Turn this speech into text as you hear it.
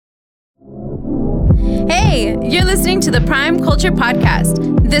Hey, you're listening to the Prime Culture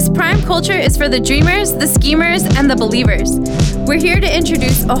Podcast. This Prime Culture is for the dreamers, the schemers, and the believers. We're here to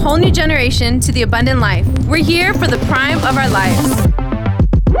introduce a whole new generation to the abundant life. We're here for the prime of our lives.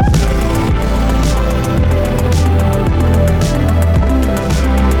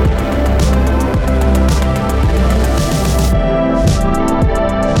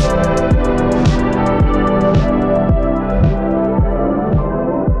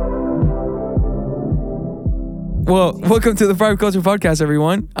 Well, welcome to the Prime Culture Podcast,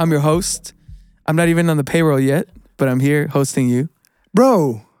 everyone. I'm your host. I'm not even on the payroll yet, but I'm here hosting you.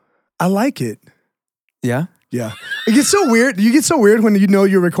 Bro, I like it. Yeah? Yeah. It gets so weird. You get so weird when you know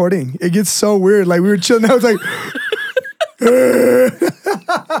you're recording. It gets so weird. Like we were chilling. I was like,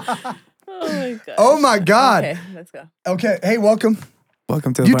 Oh my God. Okay, let's go. Okay. Hey, welcome.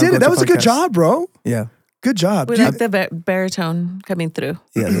 Welcome to the You Prime did it. That Culture was a good Podcast. job, bro. Yeah. Good job. We Dude, like the baritone coming through.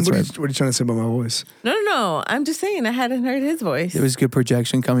 Yeah, that's what, right. what are you trying to say about my voice? No. I'm just saying I hadn't heard his voice. It was good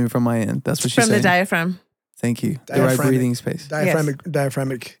projection coming from my end. That's what she's from saying. the diaphragm. Thank you. The right Diaphragmic. breathing space.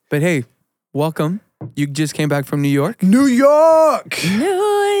 Diaphragmic. But hey, welcome. You just came back from New York? New York. New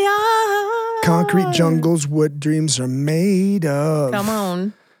York. Concrete jungles, what dreams are made of. Come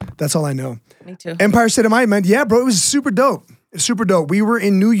on. That's all I know. Me too. Empire State of Mind, man. Yeah, bro, it was super dope. Super dope. We were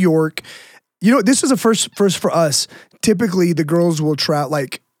in New York. You know, this was a first for us. Typically, the girls will travel,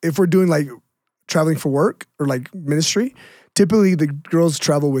 like, if we're doing, like, traveling for work or, like, ministry, typically the girls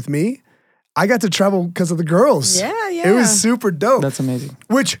travel with me. I got to travel because of the girls. Yeah. It was super dope. That's amazing.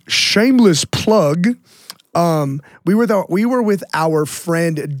 Which, shameless plug, we were with our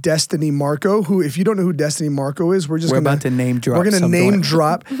friend Destiny Marco, who, if you don't know who Destiny Marco is, we're about to name drop. We're gonna some name point.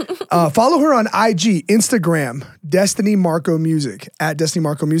 drop. Follow her on IG, Instagram, Destiny Marco Music, at Destiny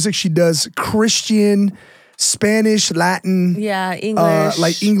Marco Music. She does Christian, Spanish, Latin, Yeah, English.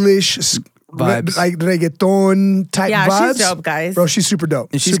 like English, Vibes. like reggaeton type Yeah, vibes. she's dope, guys. Bro, she's super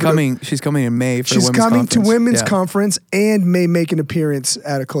dope. And she's Super dope. coming. She's coming in May for She's the women's coming conference. to women's Yeah. conference and may make an appearance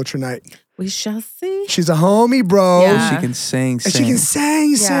at a culture night. We shall see. She's a homie, bro. Yeah. She can sing. And she can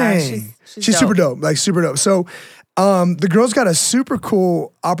sing. Yeah, She's super dope, like super dope. So, the girls got a super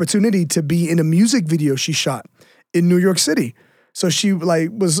cool opportunity to be in a music video she shot in New York City. So she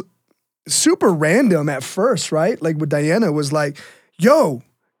like was super random at first, right? Like with Diana was like, "Yo,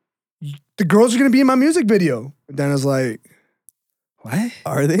 the girls are gonna be in my music video." And Diana's like, "What?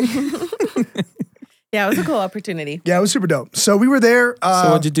 Are they? Yeah, it was a cool opportunity. Yeah, it was super dope. So we were there.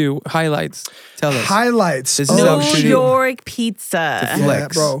 So what'd you do? Highlights. Tell us. Highlights. This is New how we should do. York pizza. The Yeah,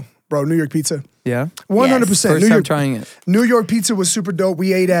 flex. bro, New York pizza. Yeah? 100%. First New time York, trying it. New York pizza was super dope. We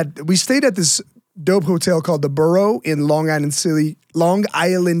stayed at this dope hotel called the Borough in Long Island City,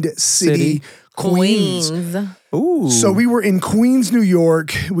 Queens. Ooh. So we were in Queens, New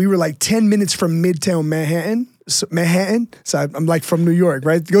York. We were like 10 minutes from Midtown Manhattan. So I'm like from New York,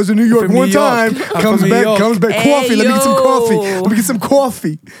 right? Goes to New York from one New York. time, I'm comes from New back. York. Coffee. Let me get some coffee. Ayo. Let me get some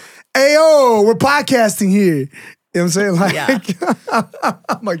coffee. Ayo, we're podcasting here. You know what I'm saying? Like, Yeah.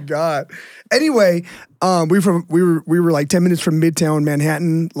 oh my God. Anyway, we were like 10 minutes from Midtown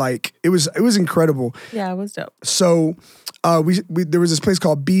Manhattan. Like it was incredible. Yeah, it was dope. So there was this place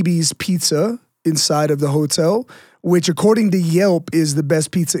called BB's Pizza inside of the hotel, which according to Yelp is the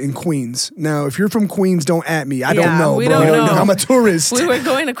best pizza in Queens. Now, if you're from Queens, don't at me. I don't Yeah, know, we bro. don't know. I'm a tourist. We were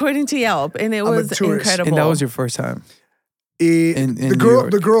going according to Yelp, and it I'm a was tourist. incredible. And that was your first time. In New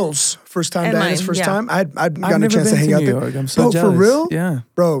York. the girls' first time, And Diana's mine, first yeah. time. I'd gotten a never chance to been hang to out New there. York. I'm so Bro, jealous. for real? Yeah.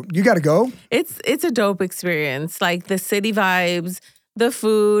 Bro, you got to go. It's a dope experience. Like the city vibes, the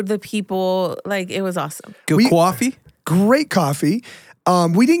food, the people. Like it was awesome. Good coffee? Great coffee.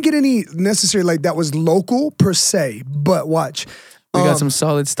 We didn't get any necessarily like that was local per se, but watch. We got some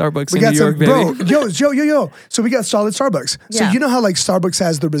solid Starbucks We in got New York, some, baby. bro, yo. So we got solid Starbucks. So Yeah. you know how like Starbucks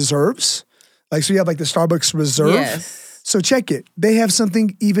has the reserves? Like, so you have like the Starbucks reserve. Yes. So check it. They have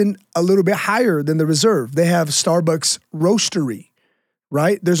something even a little bit higher than the reserve. They have Starbucks Roastery,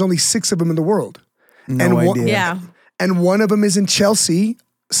 right? There's only 6 of them in the world. No and idea. Yeah. And one of them is in Chelsea,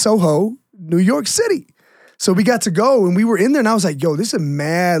 Soho, New York City. So we got to go and we were in there and I was like, yo, this is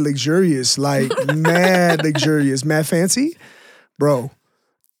mad luxurious, like mad luxurious, mad fancy. Bro,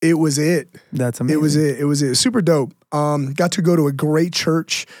 it was it. That's amazing. It was it. Super dope. Got to go to a great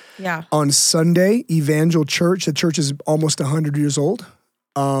church Yeah. on Sunday, Evangel Church. The church is almost 100 years old.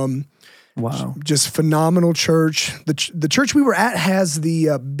 Wow. Just phenomenal church. The church we were at has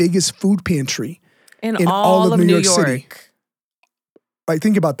the biggest food pantry In all of New York. City. Like,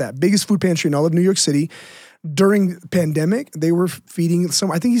 think about that. Biggest food pantry in all of New York City. During the pandemic, they were feeding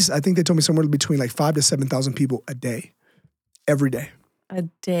some. I think they told me somewhere between like 5,000 to 7,000 people a day, every day. A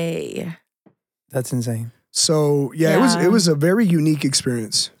day. That's insane. So yeah, Yeah. it was a very unique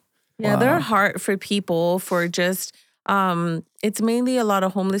experience. Yeah, Wow. their heart for people, for just, it's mainly a lot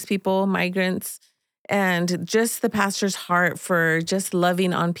of homeless people, migrants, and just the pastor's heart for just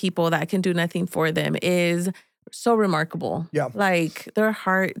loving on people that can do nothing for them is so remarkable. Yeah. Like their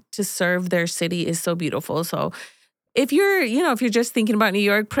heart to serve their city is so beautiful. So if you're, if you're just thinking about New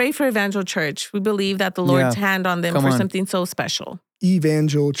York, pray for Evangel Church. We believe that the Lord's hand on them Come for on. something so special.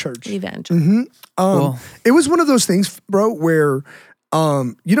 Evangel Church. Evangel. Cool. It was one of those things, bro, where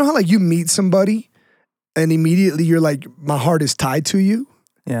you know how like you meet somebody and immediately you're like, my heart is tied to you.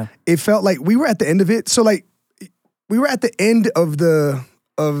 Yeah. It felt like we were at the end of it. So like we were at the end of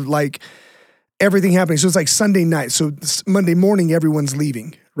like everything happening. So it's like Sunday night. So Monday morning, everyone's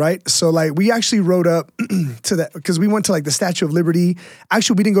leaving, right? So like we actually rode up to that because we went to like the Statue of Liberty.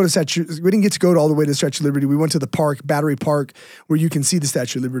 Actually, we didn't get to go all the way to the Statue of Liberty. We went to the park, Battery Park, where you can see the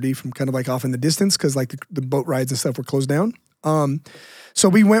Statue of Liberty from kind of like off in the distance because like the boat rides and stuff were closed down. So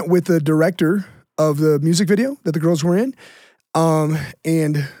we went with the director of the music video that the girls were in,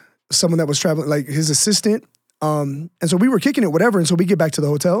 and someone that was traveling, like his assistant. And so we were kicking it, whatever. And so we get back to the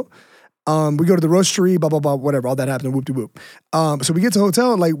hotel. We go to the roastery, blah, blah, blah, whatever. All that happened, whoop de whoop. So we get to the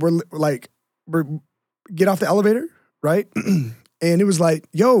hotel and like we're get off the elevator, right? And it was like,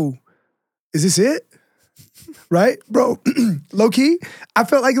 yo, is this it? Right? Bro, low key, I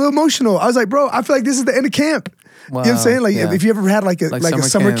felt like a little emotional. I was like, bro, I feel like this is the end of camp. Wow. You know what I'm saying? Like Yeah. if you ever had like a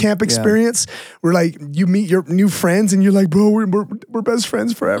summer camp experience where like you meet your new friends and you're like, bro, we're best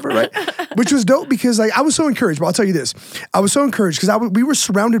friends forever, right? Which was dope because like I was so encouraged. But I'll tell you this, I was so encouraged because we were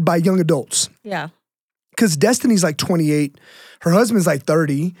surrounded by young adults. Yeah. Because Destiny's like 28, her husband's like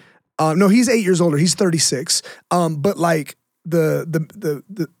 30. No, he's 8 years older. He's 36. But like the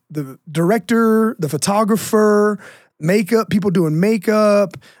director, the photographer, makeup, people doing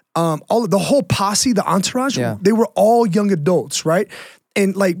makeup. The whole posse, the entourage, they were all young adults, right?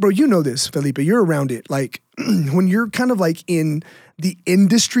 And like, bro, you know this, Felipe, you're around it. Like when you're kind of like in the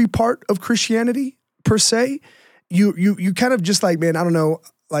industry part of Christianity per se, you kind of just like, man, I don't know,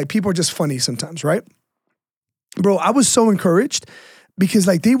 like people are just funny sometimes, right? Bro, I was so encouraged because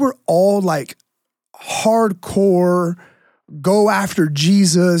like they were all like hardcore, go after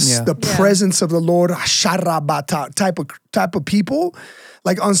Jesus, the presence of the Lord, sharabata type of people.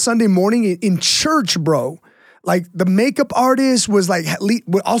 Like on Sunday morning in church, bro, like the makeup artist was like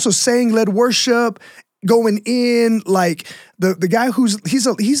also saying led worship, going in. Like the guy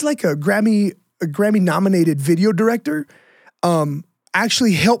he's like a Grammy nominated video director,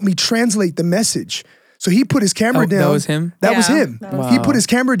 actually helped me translate the message. So he put his camera down. That was him? That was him. Wow. He put his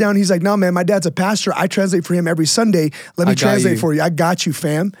camera down. He's like, no, man, my dad's a pastor. I translate for him every Sunday. Let me translate for you. I got you,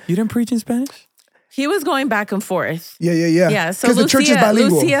 fam. You didn't preach in Spanish? He was going back and forth. Yeah. Yeah, so Because the church is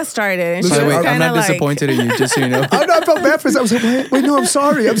bilingual. Lucia started. And she Lucia- was I'm kinda not disappointed in you, just so you know. I felt bad for this. I was like, wait, no, I'm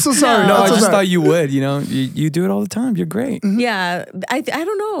sorry. I'm so sorry. No, I'm I so just sorry. thought you would. You know, you do it all the time. You're great. Yeah, I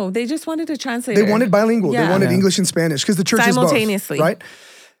don't know. They just wanted to translate. They wanted bilingual. Yeah. They wanted English and Spanish because the church is both. Simultaneously. Right?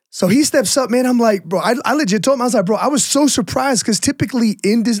 So he steps up, man. I'm like, bro, I legit told him, I was like, bro, I was so surprised because typically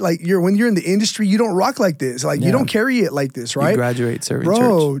in this, like when you're in the industry, you don't rock like this. Like you don't carry it like this, right? You graduate serving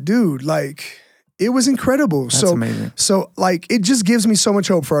Bro, church. dude, like it was incredible. That's amazing. So like it just gives me so much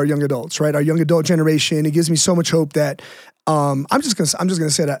hope for our young adults, right? Our young adult generation. It gives me so much hope that I'm just gonna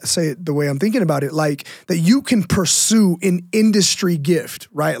say it the way I'm thinking about it, like that you can pursue an industry gift,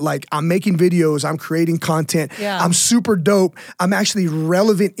 right? Like I'm making videos, I'm creating content, I'm super dope. I'm actually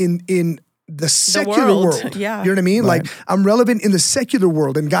relevant in the secular world. Yeah. You know what I mean? Right. Like I'm relevant in the secular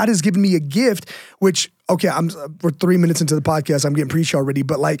world, and God has given me a gift, which, okay, we're 3 minutes into the podcast, I'm getting preachy already,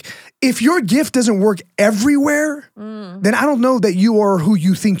 but like, if your gift doesn't work everywhere, then I don't know that you are who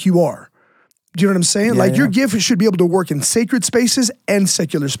you think you are. Do you know what I'm saying? Yeah, Your gift should be able to work in sacred spaces and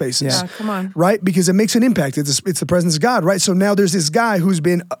secular spaces. Yeah, come on. Right? Because it makes an impact. It's the presence of God, right? So now there's this guy who's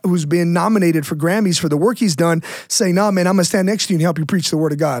been nominated for Grammys for the work he's done, saying, nah, man, I'm gonna stand next to you and help you preach the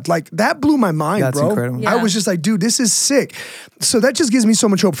word of God. Like that blew my mind, That's bro. incredible. I Yeah. was just like, dude, this is sick. So that just gives me so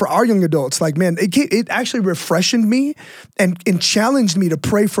much hope for our young adults. Like, man, it actually refreshed me and challenged me to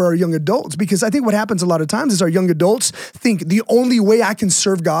pray for our young adults, because I think what happens a lot of times is our young adults think the only way I can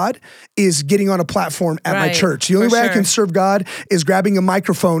serve God is getting on a platform at my Right, church. The only for way I sure. can serve God is grabbing a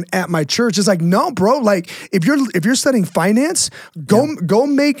microphone at my church. It's like, no, bro. Like if you're studying finance, go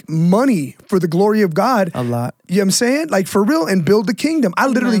make money for the glory of God. A lot. You know what I'm saying? Like for real, and build the kingdom. I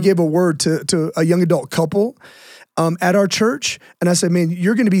literally gave a word to a young adult couple at our church. And I said, man,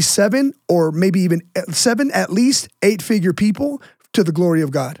 you're going to be 7 or maybe even 7, at least 8-figure people to the glory of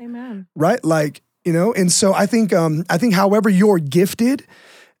God. Amen. Right? Like, you know, and so I think however you're gifted,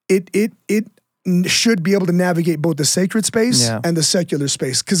 should be able to navigate both the sacred space and the secular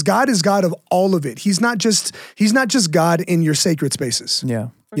space, because God is God of all of it. He's not just God in your sacred spaces. Yeah.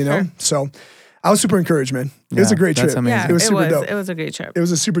 You know? So I was super encouraged, man. It was a great trip. That's amazing. Yeah, It was super dope. It was a great trip. It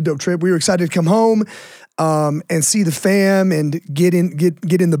was a super dope trip. We were excited to come home and see the fam and get in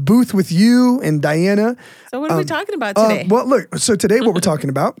the booth with you and Diana. So what are we talking about today? Well, look. So today, what we're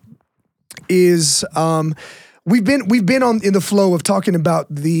talking about is we've been in the flow of talking about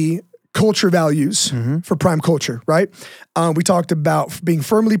the culture values for Prime Culture, right? We talked about being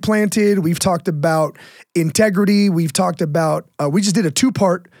firmly planted. We've talked about integrity. We've talked about. We just did a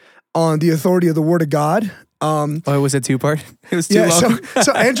 2-part on the authority of the Word of God. It was a 2-part. It was too long.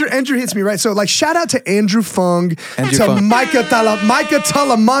 So Andrew hits me, right? So like shout out to Andrew Fung, Fung. Micah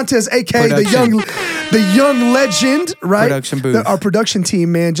Talamontes, aka the young legend, right? Production booth. Our production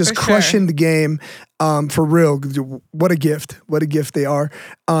team, man, just For crushing sure. the game. For real. What a gift. What a gift they are.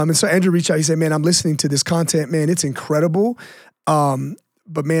 And so Andrew reached out, he said, man, I'm listening to this content, man. It's incredible.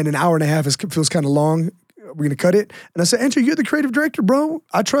 But man, an hour and a half feels kind of long. We're gonna cut it. And I said, Andrew, you're the creative director, bro.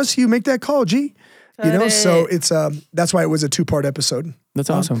 I trust you. Make that call, G. You know, so it's that's why it was a 2-part episode. That's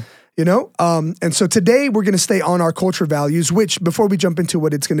awesome. You know, and so today we're going to stay on our culture values. Which before we jump into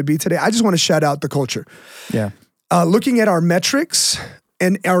what it's going to be today, I just want to shout out the culture. Yeah. Looking at our metrics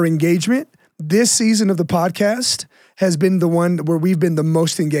and our engagement, this season of the podcast has been the one where we've been the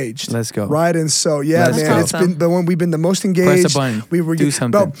most engaged. Let's go. Right. And so, yeah, Let's man, go. it's been the one we've been the most engaged. Press a button. Do Bro,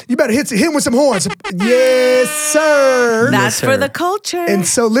 something. you better hit with some horns. Yes, sir. That's sir. for the culture. And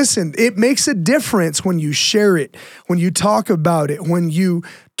so listen, it makes a difference when you share it, when you talk about it, when you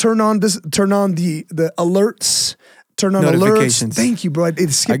turn on the alerts, turn on alerts. Notifications. Thank you, bro. It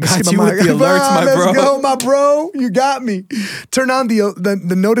skipped got my you with mind. the alerts, my Let's bro. go, my bro. You got me. Turn on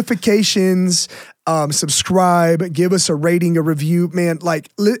the notifications, subscribe, give us a rating, a review, man. Like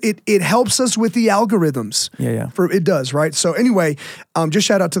it helps us with the algorithms. Yeah. It does, right? So anyway, just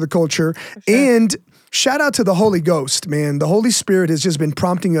shout out to the culture and shout out to the Holy Ghost, man. The Holy Spirit has just been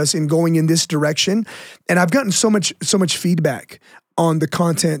prompting us in going in this direction. And I've gotten so much feedback on the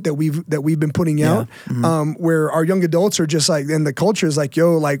content that we've been putting out, where our young adults are just like, and the culture is like,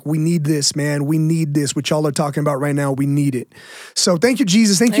 yo, like we need this, man. We need this. What y'all are talking about right now, we need it. So thank you,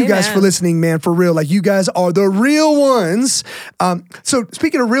 Jesus. Thank you guys for Amen. listening, man. For real, like you guys are the real ones. So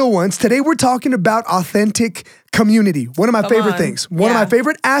speaking of real ones, today we're talking about authentic community. One of my favorite on. things. One of my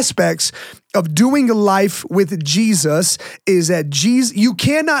favorite aspects of doing life with Jesus is that you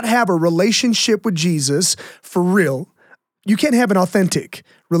cannot have a relationship with Jesus for real. You can't have an authentic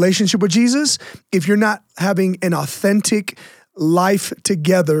relationship with Jesus if you're not having an authentic life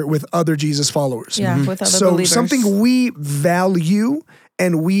together with other Jesus followers. Yeah, with other So believers. something we value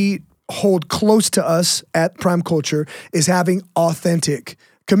and we hold close to us at Prime Culture is having authentic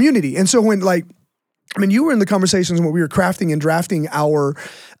community. And so when you were in the conversations when we were crafting and drafting our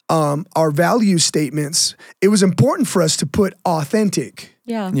value statements, it was important for us to put authentic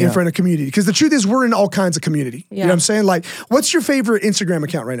in front of community. Because the truth is we're in all kinds of community. You know what I'm saying? Like, what's your favorite Instagram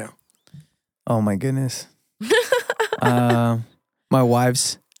account right now? Oh my goodness. My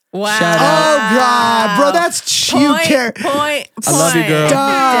wife's. Wow. Shout out. Oh God, bro, that's cute. Point. I love you, girl.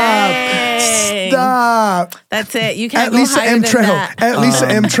 Stop. That's it. You can't At go Lisa higher M. than Trejo. that. At Lisa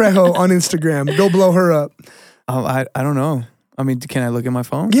M. Trejo on Instagram. Go blow her up. Oh, I don't know. I mean, can I look at my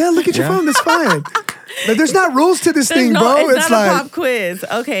phone? Yeah, look at your phone. That's fine. But there's not rules to this There's thing, no, bro. It's not like a pop quiz.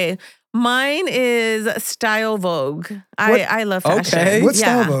 Okay. Mine is Style Vogue. I love fashion. Okay. what's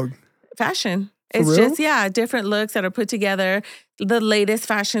Yeah. Style Vogue? Fashion. For It's real? just, different looks that are put together. The latest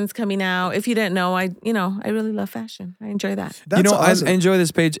fashions coming out. If you didn't know, I really love fashion. I enjoy that. That's awesome. I enjoy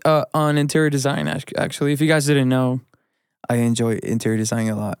this page on interior design, actually. If you guys didn't know, I enjoy interior design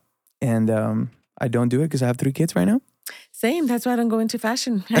a lot. And I don't do it because I have 3 kids right now. Same. That's why I don't go into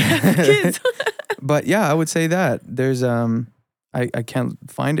fashion. I have kids. But yeah, I would say that. There's I can't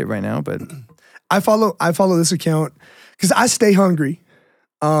find it right now, but I follow this account because I stay hungry.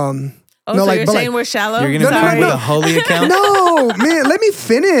 Oh, No, so like- you're but saying like- we're shallow? you're gonna No, start no, with no. a holy account. No, man, let me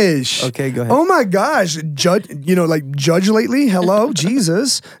finish. Okay, go ahead. Oh my gosh, judge lately. Hello,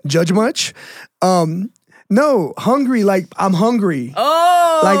 Jesus, judge much. No, hungry. Like I'm hungry.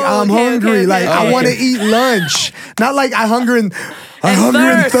 Oh, Like I'm okay, hungry. okay, Like okay. I want to Okay. eat lunch. Not like I hunger and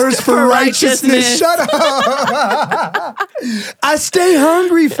thirst thirst for for righteousness. righteousness. Shut up. I stay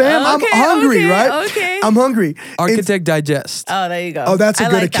hungry, fam. I'm Okay, hungry, okay, right? okay. I'm hungry. Architect Digest. Oh, there you go. Oh, that's a I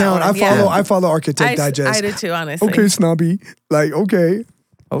good like that account. one. I follow Architect I Digest. do too, honestly. Okay, snobby. Like, okay.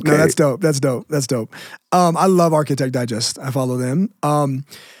 Okay. No, that's dope. That's dope. I love Architect Digest. I follow them.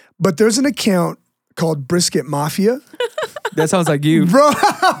 But there's an account called Brisket Mafia. That sounds like you. bro.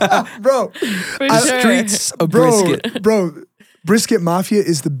 For The sure. streets of Bro, brisket. Brisket Mafia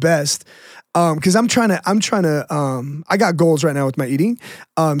is the best. Cause I'm trying to, I got goals right now with my eating.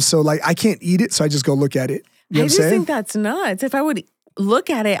 So like I can't eat it. So I just go look at it. You know I what I'm just saying? think that's nuts. If I would look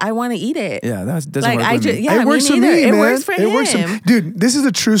at it, I want to eat it. Yeah, that doesn't Like work I with just, me. yeah, it me works for neither. me, It man. works for him. Works for dude. This is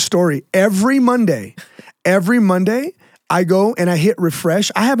a true story. Every Monday, I go and I hit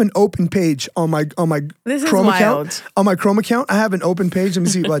refresh. I have an open page on my This is Chrome wild. account. On my Chrome account, I have an open page. Let me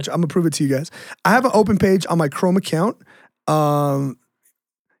see. Watch, I'm gonna prove it to you guys. I have an open page on my Chrome account.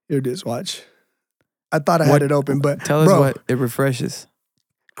 Here it is. Watch. I thought I had it open, but Tell us bro, what it refreshes.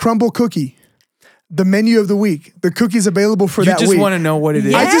 Crumble cookie. The menu of the week. The cookies available for You that just week. want to know what it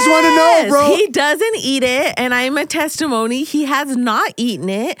is. I just wanna know, Yes, bro. He doesn't eat it, and I'm a testimony. He has not eaten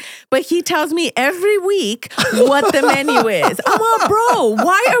it, but he tells me every week what the menu is. I'm all, bro,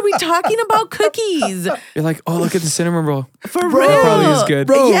 why are we talking about cookies? You're like, oh, look at the cinnamon roll. For Bro, real. Probably is good.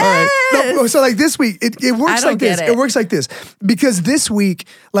 Bro, Yes. No, bro, so like this week, it works I don't like this. get it. It works like this. Because this week,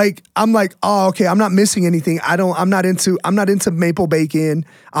 like I'm like, oh, okay, I'm not missing anything. I'm not into maple bacon.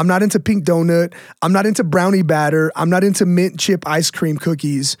 I'm not into pink donut. I'm not into brownie batter. I'm not into mint chip ice cream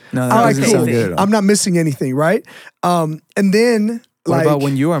cookies. No, that All right, doesn't cool. sound good at all. I'm not missing anything, right? And then What like, about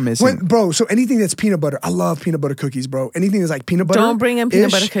when you are missing? bro, so anything that's peanut butter. I love peanut butter cookies, bro. Anything that's like peanut butter. Don't bring in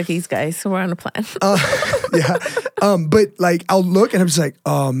peanut butter cookies, guys. We're on a plan. Yeah. But like I'll look and I'm just like,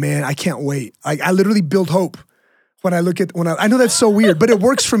 oh man, I can't wait. Like I literally build hope when I look at I know that's so weird, but it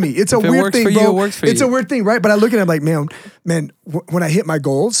works for me. It's a If it weird works thing, for you, bro. it works for It's you. a weird thing, right? But I look at it, I'm like, man, when I hit my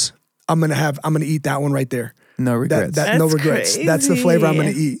goals, I'm gonna eat that one right there. No regrets. That no That's regrets. That's the flavor I'm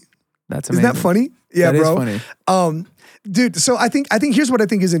gonna crazy. eat. That's Isn't amazing. that funny? Yeah, That is bro. funny. Dude, so I think here's what I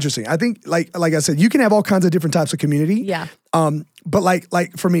think is interesting. I think like I said, you can have all kinds of different types of community. Yeah. But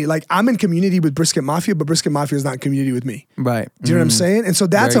like for me, like I'm in community with Brisket Mafia, but Brisket Mafia is not in community with me. Right. Do you know what I'm saying? And so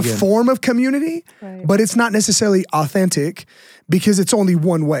that's Very a good. form of community, Right. but it's not necessarily authentic because it's only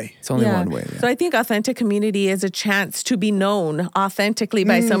one way. It's only one way. So I think authentic community is a chance to be known authentically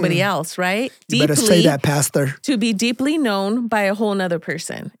by somebody else, right? You better say that, Pastor. To be deeply known by a whole nother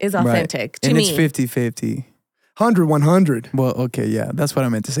person is authentic to and me. it's 50-50. 100, 100. Well, okay, yeah. That's what I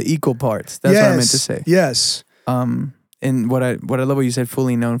meant to say. Equal parts. That's what I meant to say. Yes. And what I love what you said,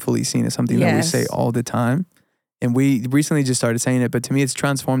 fully known, fully seen, is something that we say Yes. all the time. And we recently just started saying it, but to me it's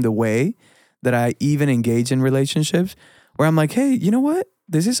transformed the way that I even engage in relationships where I'm like, hey, you know what?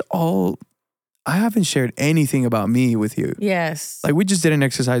 This is all, I haven't shared anything about me with you. Yes. Like we just did an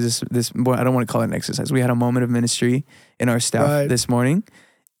exercise this well, I don't want to call it an exercise. We had a moment of ministry in our staff Right. this morning.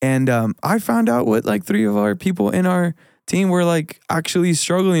 And I found out what like 3 of our people in our team were like actually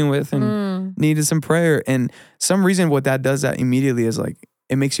struggling with and needed some prayer. And some reason what that does that immediately is like,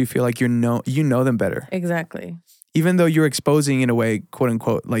 it makes you feel like you know them better. Exactly. Even though you're exposing in a way, quote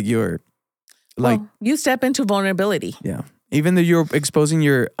unquote, like you're like, Well, you step into vulnerability. yeah. Even though you're exposing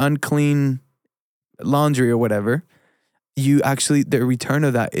your unclean laundry or whatever, you actually, the return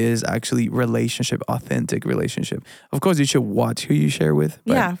of that is actually relationship, authentic relationship. Of course, you should watch who you share with,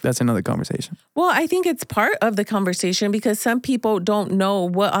 but Yeah. that's another conversation. Well, I think it's part of the conversation because some people don't know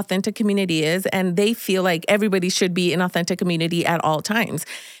what authentic community is and they feel like everybody should be in authentic community at all times.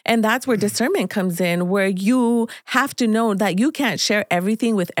 And that's where discernment comes in, where you have to know that you can't share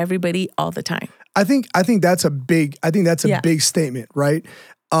everything with everybody all the time. I think that's a big Yeah. big statement, right?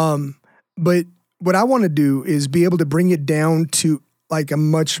 But what I want to do is be able to bring it down to like a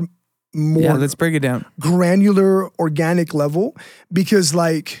much more Yeah, let's break it down. granular, organic level because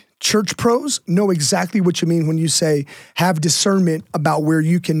like church pros know exactly what you mean when you say have discernment about where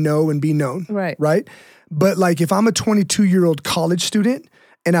you can know and be known. Right. Right. But like if I'm a 22-year-old college student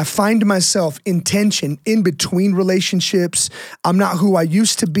and I find myself in tension in between relationships, I'm not who I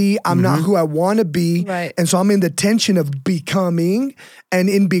used to be. I'm not who I want to be. Right. And so I'm in the tension of becoming. And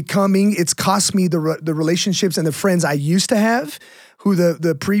in becoming, it's cost me the relationships and the friends I used to have, who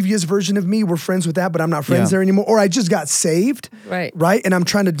the previous version of me were friends with that, but I'm not friends Yeah. there anymore. Or I just got saved. Right. Right. And I'm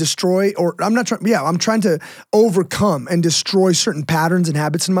trying to destroy, or I'm not trying, I'm trying to overcome and destroy certain patterns and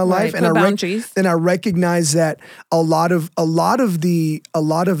habits in my life. Put And boundaries. and I recognize that a lot of the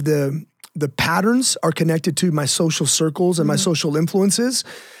patterns are connected to my social circles and my social influences.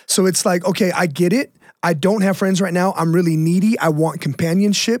 So it's like, okay, I get it. I don't have friends right now. I'm really needy. I want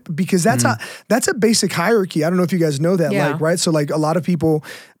companionship because that's a basic hierarchy. I don't know if you guys know that, Yeah. like, right? So like a lot of people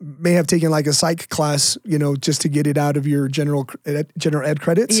may have taken like a psych class, just to get it out of your general ed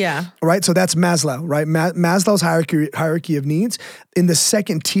credits. Yeah. Right. So that's Maslow, right? Maslow's hierarchy of needs. In the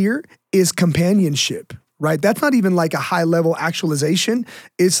second tier is companionship. right? That's not even like a high level actualization.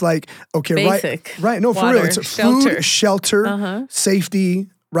 It's like, okay, Basic. right. No, for Water, real. It's shelter. food, shelter, safety,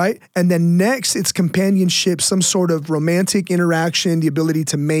 right? And then next, it's companionship, some sort of romantic interaction, the ability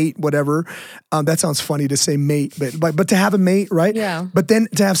to mate, whatever. That sounds funny to say mate, but to have a mate, right? Yeah. But then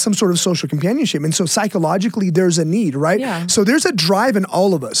to have some sort of social companionship. And so psychologically, there's a need, right? Yeah. So there's a drive in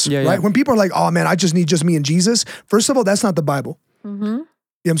all of us, Yeah, right? yeah. When people are like, oh man, I just need just me and Jesus. First of all, that's not the Bible.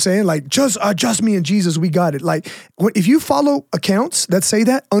 You know what I'm saying? Like, just me and Jesus, we got it. Like, if you follow accounts that say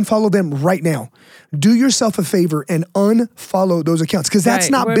that, unfollow them right now. Do yourself a favor and unfollow those accounts because that's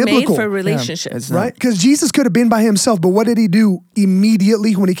Right. not We're biblical. made for relationships. it's not. Right? Because Jesus could have been by himself, but what did he do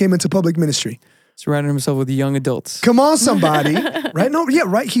immediately when he came into public ministry? Surrounding himself with young adults. Come on, somebody. Right? No, yeah,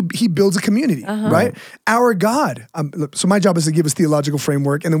 right. He builds a community, right? Our God. Look, so my job is to give us theological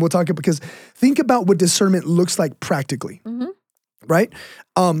framework, and then we'll talk about, because think about what discernment looks like practically. Right?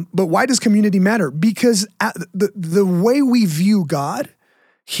 But why does community matter? Because the way we view God,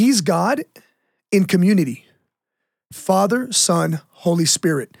 he's God in community. Father, Son, Holy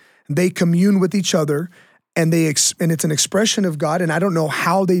Spirit. They commune with each other, and and it's an expression of God. And I don't know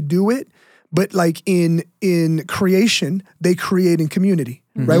how they do it, but like in creation, they create in community.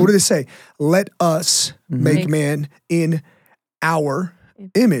 Right? What do they say? Let us make man in our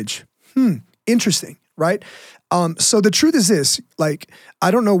image. Interesting, right? So the truth is this, like,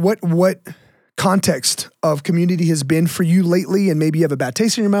 I don't know what context of community has been for you lately, and maybe you have a bad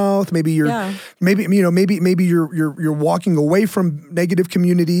taste in your mouth. Maybe you're, maybe you're walking away from negative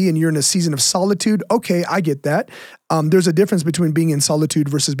community and you're in a season of solitude. Okay, I get that. There's a difference between being in solitude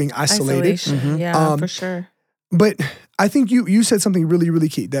versus being isolated. Isolation. Yeah, for sure. But I think you said something really, really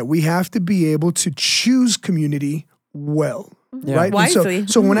key, that we have to be able to choose community well. Yeah. Right? Wisely. And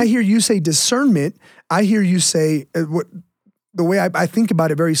so when I hear you say discernment, I hear you say the way I think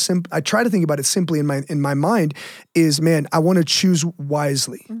about it very simple. I try to think about it simply in my mind is, man, I want to choose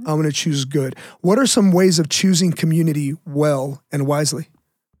wisely. I want to choose good. What are some ways of choosing community well and wisely?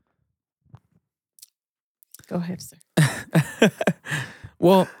 Go ahead, sir.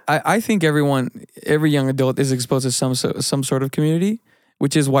 Well, I think every young adult is exposed to some sort of community,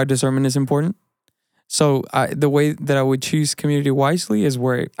 which is why discernment is important. So the way that I would choose community wisely is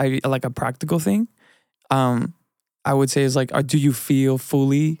where I like a practical thing. I would say is like, do you feel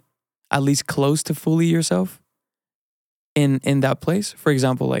fully, at least close to fully yourself in that place? For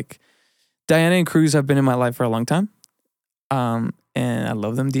example, like Diana and Cruz have been in my life for a long time, and I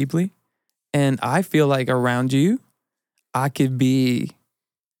love them deeply. And I feel like around you, I could be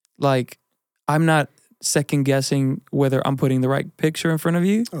like, I'm not second guessing whether I'm putting the right picture in front of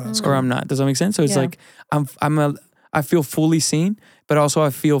you or I'm not. Does that make sense? So it's like I feel fully seen, but also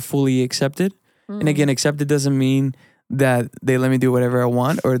I feel fully accepted. And again, accepted doesn't mean that they let me do whatever I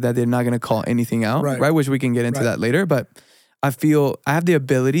want or that they're not going to call anything out, right? Which we can get into that later. But I feel I have the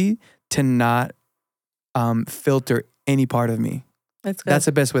ability to not filter any part of me. That's good. That's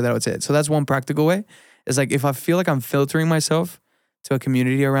the best way that I would say it. So that's one practical way. It's like if I feel like I'm filtering myself to a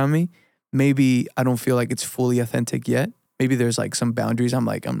community around me, maybe I don't feel like it's fully authentic yet. Maybe there's like some boundaries. I'm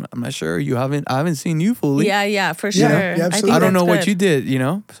like, I'm not sure. I haven't seen you fully. Yeah, for sure. absolutely. I don't know that's what good. you did,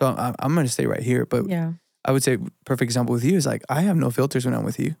 So I'm going to stay right here. But Yeah. I would say perfect example with you is like, I have no filters when I'm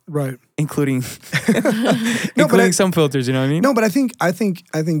with you, Right. including but some filters, you know what I mean? No, but I think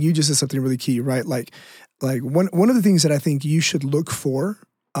you just said something really key, right? Like one of the things that I think you should look for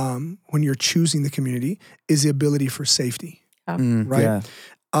when you're choosing the community is the ability for safety, right? Yeah.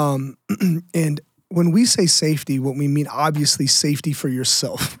 And when we say safety, what we mean, obviously, safety for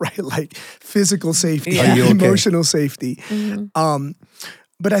yourself, right? Like physical safety, Are you okay? emotional safety.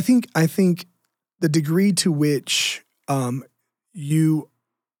 But I think the degree to which you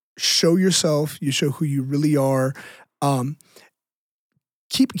show yourself, you show who you really are,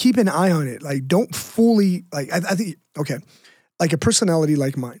 keep an eye on it. Like, don't fully, like, I think, okay, like a personality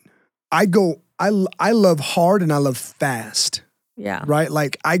like mine, I love hard and I love fast. Yeah. Right?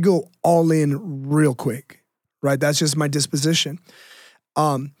 Like I go all in real quick, right? That's just my disposition.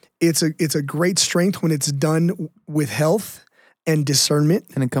 It's a great strength when it's done with health and discernment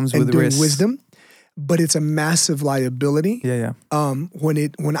And it comes and with doing risk. wisdom, but it's a massive liability. Yeah.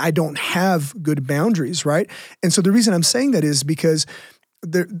 When I don't have good boundaries, right? And so the reason I'm saying that is because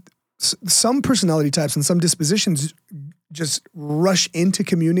some personality types and some dispositions just rush into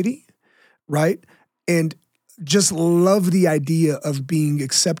community, right? And just love the idea of being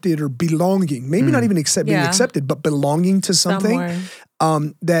accepted or belonging. Maybe not even being accepted, but belonging to something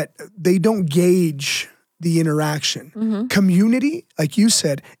that they don't gauge the interaction. Community, like you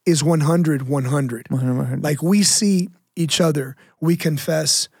said, is 100-100. 100. Like we see each other, we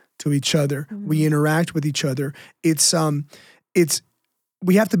confess to each other. We interact with each other. It's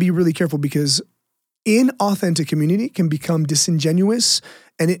we have to be really careful because inauthentic community can become disingenuous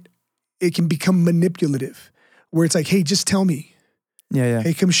and it can become manipulative, where it's like, hey, just tell me. Yeah.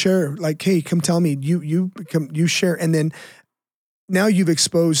 Hey, come share. Like, hey, come tell me. You share, and then now you've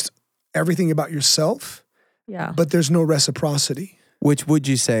exposed everything about yourself. Yeah. But there's no reciprocity. Which would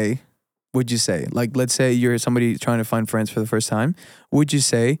you say? Like, let's say you're somebody trying to find friends for the first time. Would you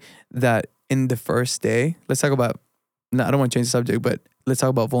say that in the first day, let's talk about, no, I don't want to change the subject, but let's talk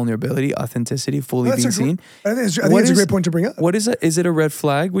about vulnerability, authenticity, fully being seen. I think it's a great point to bring up. What is it? Is it a red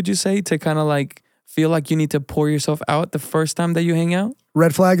flag, would you say, to kind of like feel like you need to pour yourself out the first time that you hang out?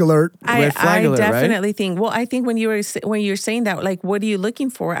 Red flag alert. Red flag I alert, right? definitely think. Well, I think when you're saying that, like, what are you looking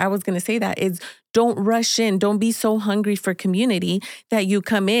for? I was going to say that is don't rush in. Don't be so hungry for community that you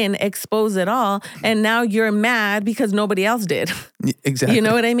come in, expose it all, and now you're mad because nobody else did. Exactly. You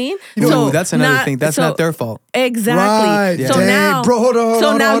know what I mean? Ooh, that's another thing. That's not their fault. Exactly. Right. Yeah. So Dang. now, Bro, hold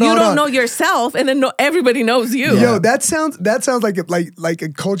on, you don't know yourself, and then everybody knows you. Yo, that sounds like a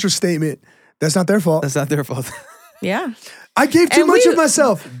culture statement. That's not their fault. That's not their fault. Yeah. I gave too And much we- of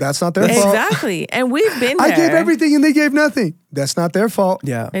myself. That's not their fault. Exactly. And we've been there. I gave everything and they gave nothing. That's not their fault.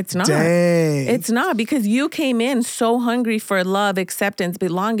 Yeah. It's not. Dang. It's not, because you came in so hungry for love, acceptance,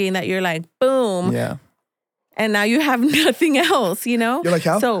 belonging that you're like, boom. Yeah. And now you have nothing else, you know? You're like,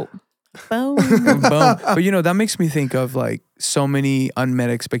 how? So, boom. Boom. But that makes me think of like so many unmet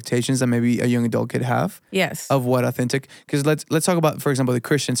expectations that maybe a young adult could have Yes. of what authentic. Because let's talk about, for example, the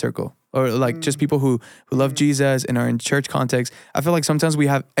Christian circle, or like just people who love Jesus and are in church context. I feel like sometimes we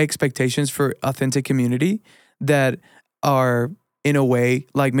have expectations for authentic community that are in a way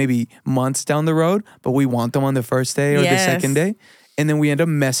like maybe months down the road, but we want them on the first day or Yes. the second day. And then we end up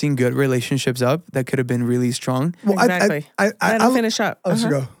messing good relationships up that could have been really strong. Well, Exactly. Let him finish up. Oh, so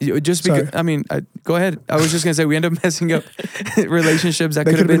Uh-huh. go. Just because, Sorry. I mean, go ahead. I was just gonna say we end up messing up relationships that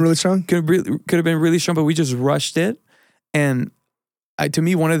They could have been really strong. could have been really strong, but we just rushed it. And to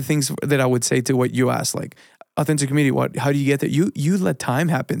me, one of the things that I would say to what you asked, like authentic community, how do you get there? You let time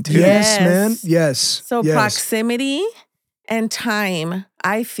happen too. Yes, Yes. man. Yes. So yes. proximity and time,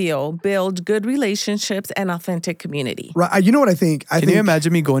 I feel, build good relationships and authentic community. Right. You know what I think? I Can think. you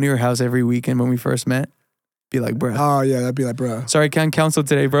imagine me going to your house every weekend when we first met? Be like, bro, Oh yeah, that'd be like, bro. sorry, can't counsel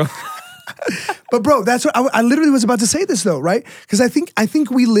today, bro. But bro, that's what I literally was about to say this though, right? Because I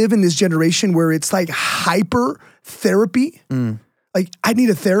think we live in this generation where it's like hyper therapy. Like I need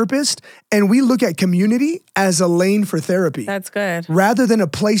a therapist, and we look at community as a lane for therapy. That's good. rather than a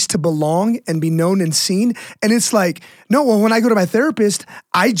place to belong and be known and seen. And it's like, no, well, when I go to my therapist,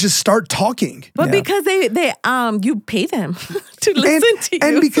 I just start talking. But Yeah. because they you pay them to listen to you.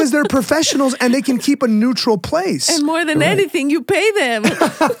 And because they're professionals and they can keep a neutral place. And more than anything, you pay them.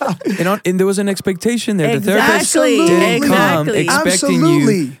 And there was an expectation there. The therapist Exactly. didn't come Exactly. expecting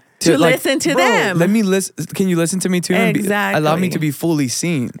Absolutely. you To listen to them. Let me listen. Can you listen to me too? And allow me Exactly. to be fully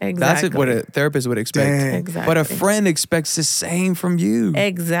seen. That's what a therapist would expect. Dang. Exactly. But a friend expects the same from you.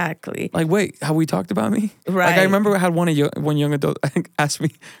 Exactly. Like, wait, have we talked about me? Like, Right. I remember I had one young adult ask me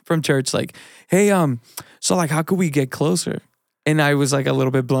from church, like, hey, so like, how could we get closer? And I was like a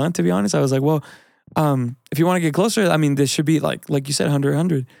little bit blunt, to be honest. I was like, well, if you want to get closer, I mean, this should be like you said,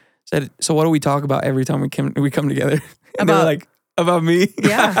 100. Said, so what do we talk about every time we come together? And they were About- like, about me?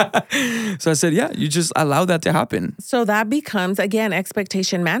 Yeah. So I said, yeah, you just allow that to happen. So that becomes, again,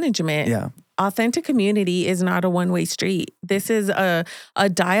 expectation management. Yeah. Authentic community is not a one-way street. This is a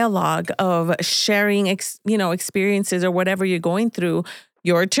dialogue of sharing, experiences or whatever you're going through.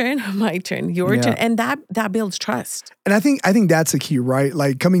 Your turn, my turn, your Yeah. turn. And that builds trust. And I think that's the key, right?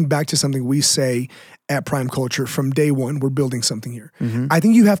 Like coming back to something we say at Prime Culture from day one, we're building something here. I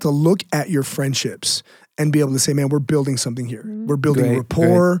think you have to look at your friendships and be able to say, man, we're building something here. We're building Great,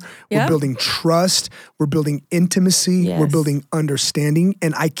 rapport. We're Yep. building trust. We're building intimacy. We're Yes. building understanding.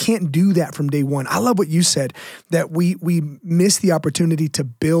 And I can't do that from day one. I love what you said, that we miss the opportunity to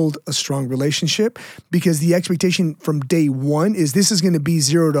build a strong relationship because the expectation from day one is this is going to be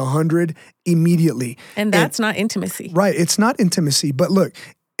 0 to 100 immediately. And that's not intimacy. Right. It's not intimacy. But look,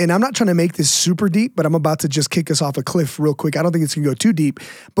 and I'm not trying to make this super deep, but I'm about to just kick us off a cliff real quick. I don't think it's going to go too deep.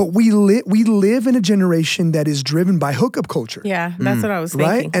 But we live in a generation that is driven by hookup culture. Yeah, that's what I was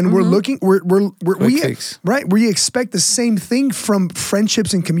Right. thinking. And we're looking, we fix. right. We expect the same thing from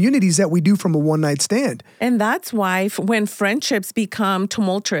friendships and communities that we do from a one night stand. And that's why when friendships become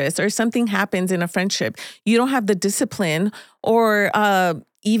tumultuous or something happens in a friendship, you don't have the discipline or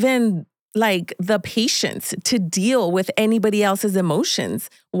even like the patience to deal with anybody else's emotions.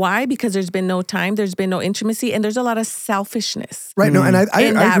 Why? Because there's been no time, there's been no intimacy, and there's a lot of selfishness. Right. No, and I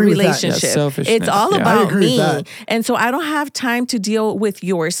in that agree with that. relationship. Yeah, selfishness. It's all Yeah. I about agree with me. that. And so I don't have time to deal with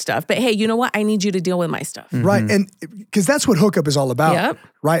your stuff. But hey, you know what? I need you to deal with my stuff. Right. And because that's what hookup is all about. Yep.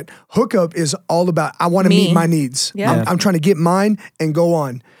 Right. Hookup is all about, I want to Me. meet my needs. Yeah. I'm trying to get mine and go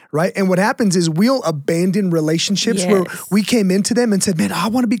on. Right. And what happens is we'll abandon relationships where Yes. we came into them and said, man, I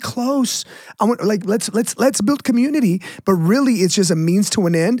want to be close. I want like, let's build community. But really it's just a means to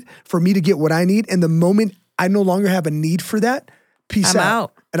an end for me to get what I need. And the moment I no longer have a need for that, peace I'm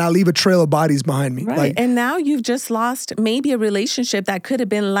out. And I leave a trail of bodies behind me. Right. Like, And now you've just lost maybe a relationship that could have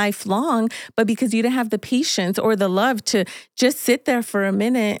been lifelong, but because you didn't have the patience or the love to just sit there for a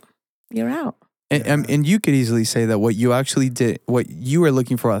minute, you're out. And you could easily say that what you actually did, what you were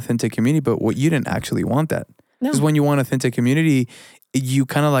looking for authentic community, but what you didn't actually want that. No. Because when you want authentic community, you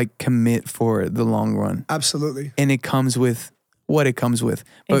kind of like commit for the long run. absolutely. And it comes with what it comes with.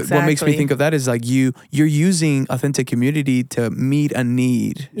 But what makes me Exactly. think of that is like you're using authentic community to meet a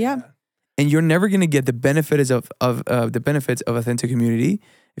need. Yeah. And you're never going to get the benefits of the benefits of authentic community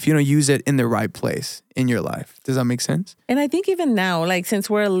if you don't use it in the right place in your life. Does that make sense? And I think even now, like since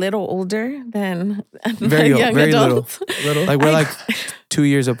we're a little older than Very young adults. Little. Like we're like 2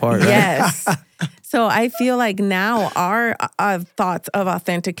 years apart, right? Yes. So I feel like now our thoughts of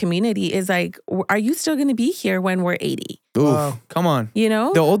authentic community is like, are you still going to be here when we're 80? Oof, Wow. come on. You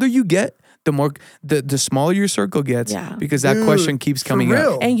know? The older you get, the more the smaller your circle gets, Yeah. because that Dude, question keeps for coming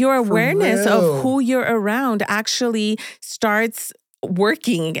real. up. And your For awareness real. of who you're around actually starts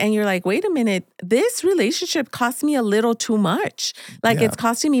working, and you're like, wait a minute, this relationship cost me a little too much. Like Yeah. it's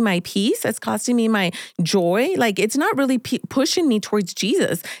costing me my peace, it's costing me my joy. Like it's not really pushing me towards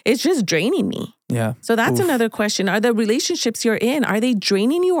Jesus, it's just draining me. Yeah. So that's Oof. another question. Are the relationships you're in, are they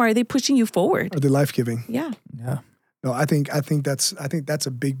draining you or are they pushing you forward? Are they life-giving? Yeah. Yeah. No, I think that's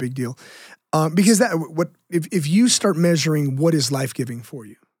a big deal, because if you start measuring what is life giving for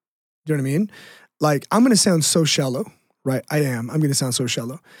you, you know what I mean? Like I'm gonna sound so shallow, right? I'm gonna sound so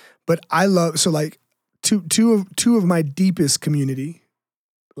shallow, but I love like two of my deepest community,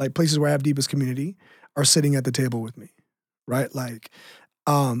 like places where I have deepest community, are sitting at the table with me, right? Like,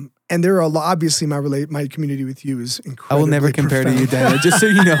 and there are obviously my community with you is I incredible. will never compare to you, Dana. Just so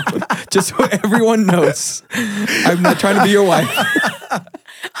you know, just so everyone knows, I'm not trying to be your wife.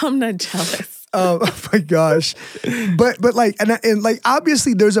 I'm not jealous. Oh my gosh, but like and like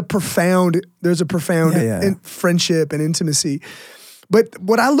obviously there's a profound Yeah. friendship and intimacy, but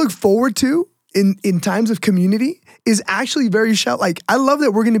what I look forward to in times of community is actually very shallow. Like I love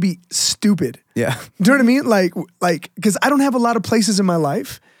that we're going to be stupid. Yeah. Do you know what I mean? Like because I don't have a lot of places in my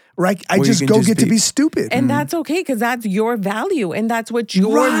life where I Where you just can go just get to be. be stupid. And that's okay because that's your value and that's what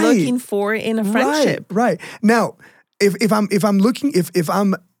you're Right. looking for in a friendship. Right. Now, if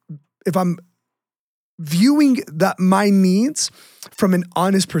I'm viewing my needs from an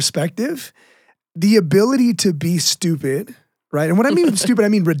honest perspective, the ability to be stupid, right? And what I mean stupid, I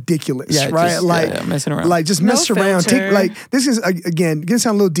mean ridiculous, Yeah, right? just, like yeah, messing around. Like just No mess around. filter. Take like this is again gonna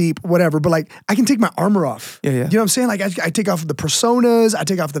sound a little deep, whatever. But like I can take my armor off. Yeah. You know what I'm saying? Like I take off the personas, I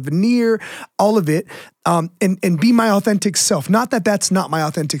take off the veneer, all of it, and be my authentic self. Not that that's not my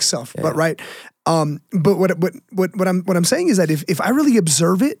authentic self, but right. But what I'm saying is that if I really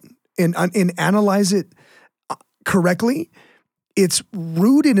observe it and analyze it correctly, it's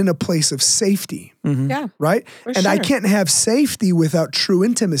rooted in a place of safety, Yeah. right? For And I sure. can't have safety without true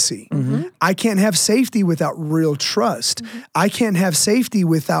intimacy. I can't have safety without real trust. I can't have safety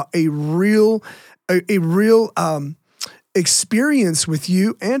without a real experience with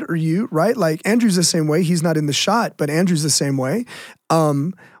you or you, right? Like Andrew's the same way. He's not in the shot, but Andrew's the same way.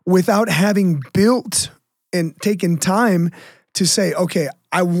 Without having built and taken time to say, okay,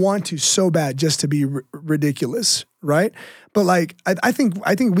 I want to so bad just to be ridiculous, right? But like, I think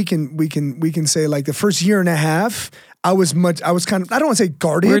we can say like the first year and a half, I was kind of, I don't want to say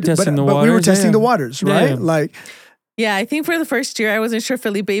guarded, We were testing the but we were waters, testing yeah. the waters, Yeah, right? yeah. Like, Yeah, I think for the first year, I wasn't sure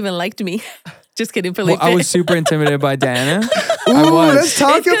Felipe even liked me. Just kidding, Felipe. Well, I was super intimidated by Diana. ooh, I was. let's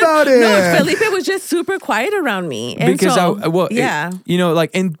talk It's 'cause- about it. No, Felipe was just super quiet around me. And Because so, yeah. you know,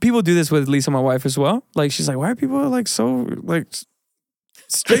 like, and people do this with Lisa, my wife, as well. Like, she's like, why are people like so like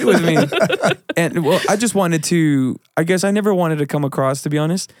straight with me? And well, I just wanted to. I guess I never wanted to come across, to be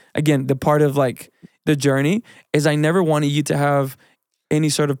honest. Again, the part of like the journey is I never wanted you to have any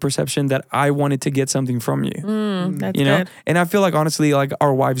sort of perception that I wanted to get something from you. That's You know, good. and I feel like honestly, like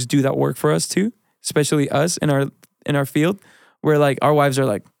our wives do that work for us too, especially us in our field, where like our wives are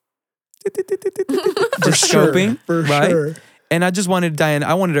like just scoping, For right? sure. And I just wanted Diana,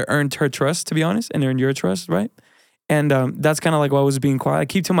 I wanted to earn her trust, to be honest, and earn your trust, right? And that's kind of like why I was being quiet. I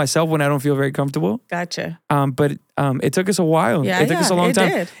keep to myself when I don't feel very comfortable. Gotcha. But it took us a while. Yeah, it took us a long time.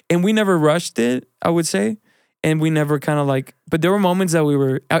 did. And we never rushed it, I would say. And we never kind of like, but there were moments that we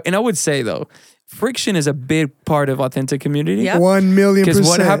were, and I would say though, friction is a big part of authentic community. Yep. 1,000,000%. Because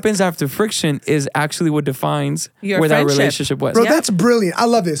what happens after friction is actually what defines Your where that friendship. relationship was. Bro, Yeah. that's brilliant. I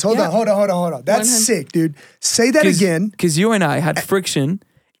love this. Hold Yeah. on. That's 100. sick, dude. Say that again. Because you and I had friction,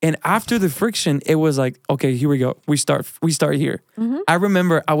 and after the friction, it was like, okay, here we go. We start here. I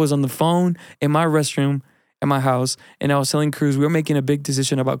remember I was on the phone in my restroom at my house, and I was telling Cruz we were making a big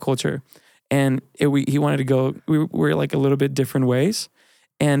decision about culture, and he wanted to go. We were like a little bit different ways,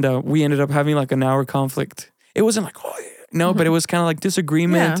 and we ended up having like an hour conflict. It wasn't like no, but it was kind of like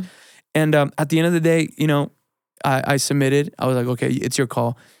disagreement. Yeah. And at the end of the day, I submitted. I was like, okay, it's your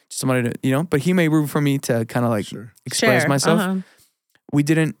call. Just wanted to, but he made room for me to kind of like express Share. myself. Uh-huh. We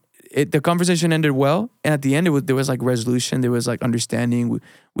didn't. The conversation ended well, and at the end, there was like resolution. There was like understanding.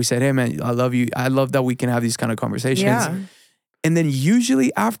 We said, "Hey, man, I love you. I love that we can have these kind of conversations." Yeah. And then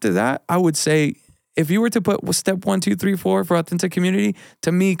usually after that, I would say, if you were to put step 1, 2, 3, 4 for authentic community,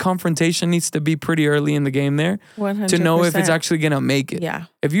 to me, confrontation needs to be pretty early in the game there 100%. to know if it's actually gonna make it. Yeah.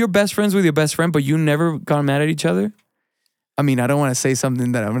 If you're best friends with your best friend, but you never got mad at each other, I mean, I don't want to say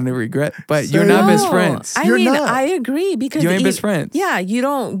something that I'm gonna regret, but you're not best friends. I You're mean, not. I agree because You ain't best friends. Yeah, you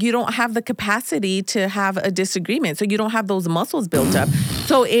don't have the capacity to have a disagreement, so you don't have those muscles built up.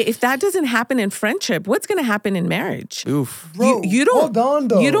 So if that doesn't happen in friendship, what's going to happen in marriage? Oof. Bro, you don't. hold on,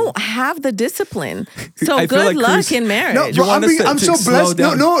 though. You don't have the discipline. So I feel good like luck Cruz- in marriage. No, You bro, want I'm us to so slow blessed.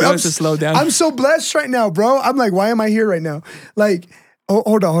 down. No, You want us to slow down? I'm so blessed right now, bro. I'm like, why am I here right now? Like,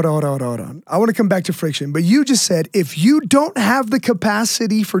 hold on. I want to come back to friction, but you just said if you don't have the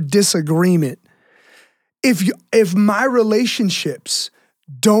capacity for disagreement, if my relationships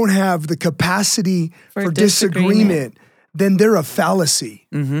don't have the capacity for disagreement, then they're a fallacy.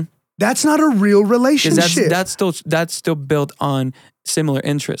 Mm-hmm. That's not a real Because relationship. that's still built on similar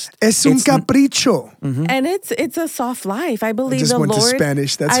interest. Es un It's- capricho. And it's a soft life. I believe just the went to Lord.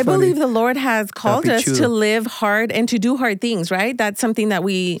 Spanish. That's I funny. believe the Lord has called us Capichulo. to live hard and to do hard things. Right? That's something that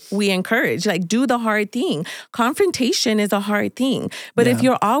we encourage. Like do the hard thing. Confrontation is a hard thing. But if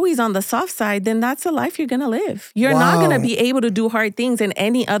you're always on the soft side, then that's the life you're gonna live. You're not Wow. gonna be able to do hard things in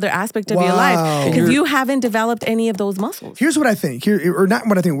any other aspect of your life Wow. because you haven't developed any of those muscles. Here's what I think.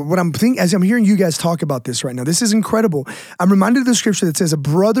 What I'm thinking as I'm hearing you guys talk about this right now. This is incredible. I'm reminded of the scripture that says a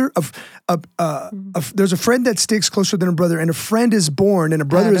brother there's a friend that sticks closer than a brother, and a friend is born, and a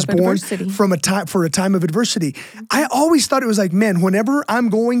brother Out is of born adversity. for a time of adversity. I always thought it was like, man, whenever I'm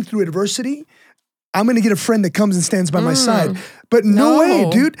going through adversity, I'm gonna get a friend that comes and stands by my side. But no way,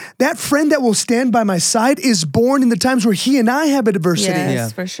 No. dude. That friend that will stand by my side is born in the times where he and I have adversity. Yes, Yeah.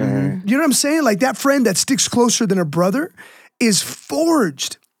 for sure. You know what I'm saying? Like that friend that sticks closer than a brother is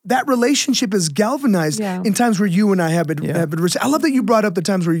forged. That relationship is galvanized Yeah. in times where you and I have adversity. I love that you brought up the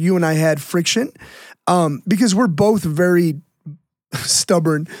times where you and I had friction, because we're both very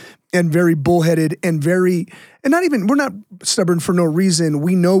stubborn and very bullheaded and we're not stubborn for no reason.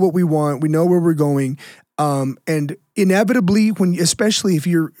 We know what we want. We know where we're going. And inevitably,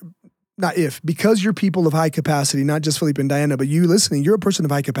 because you're people of high capacity, not just Felipe and Diana, but you listening, you're a person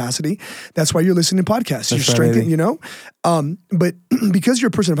of high capacity. That's why you're listening to podcasts. You're right, strengthened, baby. But because you're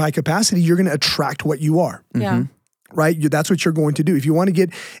a person of high capacity, you're going to attract what you are, Yeah. right? That's what you're going to do. If you want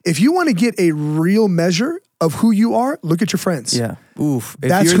to get a real measure of who you are, look at your friends. Yeah. Oof. If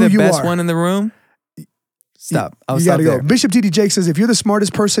That's you're who the you best are. one in the room, stop. I'll You stop got to go. there. Bishop T.D. Jake says, if you're the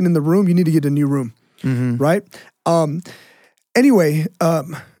smartest person in the room, you need to get a new room, right? Anyway,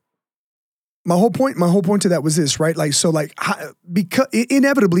 my whole point to that was this, right? Because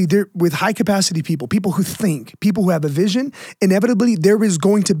inevitably, with high capacity people who think, people who have a vision, inevitably there is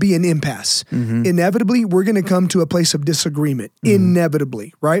going to be an impasse. Inevitably, we're going to come to a place of disagreement.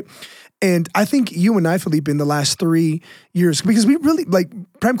 Inevitably, right? And I think you and I, Felipe, in the last 3 years, because we really,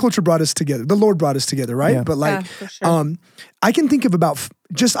 Prime Culture brought us together. The Lord brought us together, right? Yeah. But for sure. I can think of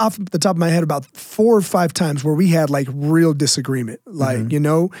just off the top of my head, about 4 or 5 times where we had real disagreement. Where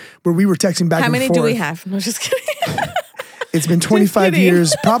we were texting back How and many forth. do we have? No, just kidding. It's been 25 kidding.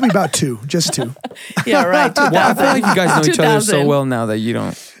 years, probably about 2, just 2. Yeah, right. Well, I feel like you guys know each other so 2000. well now that you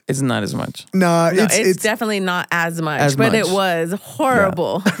don't. It's not as much. Nah, No, it's it's definitely not as much, As but much. it was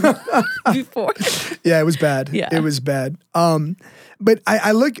horrible before. yeah, it was bad. Yeah. It was bad. But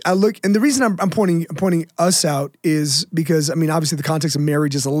I look, and the reason I'm pointing us out is because obviously the context of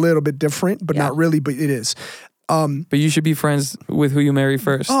marriage is a little bit different, but not really, but it is. But you should be friends with who you marry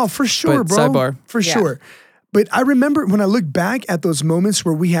first. Oh, for sure, But bro. sidebar. For Yeah. sure. But I remember when I look back at those moments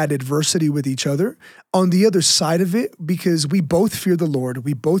where we had adversity with each other, on the other side of it, because we both fear the Lord,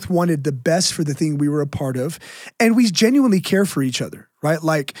 we both wanted the best for the thing we were a part of, and we genuinely care for each other, right?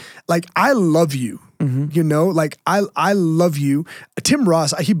 Like I love you, you know, like I love you. Tim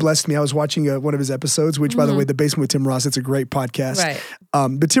Ross, he blessed me. I was watching one of his episodes, which by the way, The Basement with Tim Ross, it's a great podcast.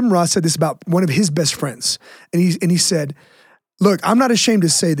 Right. But Tim Ross said this about one of his best friends, and he said, "Look, I'm not ashamed to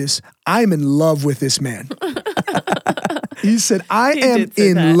say this. I'm in love with this man." He said, I am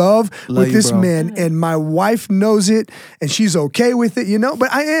in love with you, this bro. man, and my wife knows it, and she's okay with it, you know?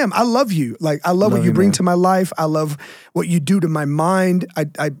 But I am. I love you. Like, I love what you bring man. to my life. I love what you do to my mind.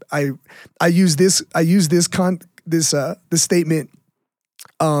 I use this statement.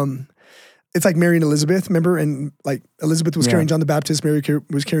 It's like Mary and Elizabeth, remember? And like Elizabeth was carrying John the Baptist, Mary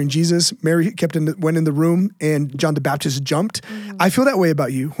was carrying Jesus. Mary went in the room, and John the Baptist jumped. I feel that way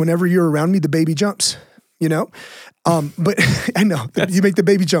about you. Whenever you're around me, the baby jumps, you know? But I know you make the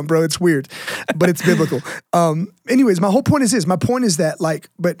baby jump, bro. It's weird, but it's biblical. Anyways, my whole point is this. My point is that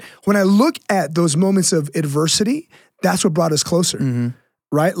but when I look at those moments of adversity, that's what brought us closer.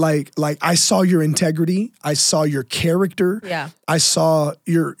 Right? Like I saw your integrity. I saw your character. Yeah. I saw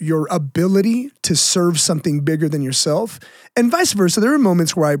your ability to serve something bigger than yourself, and vice versa. There are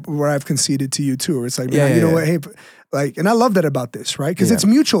moments where I've conceded to you too, where it's like, man, you know what? Hey, like, and I love that about this, right? Because it's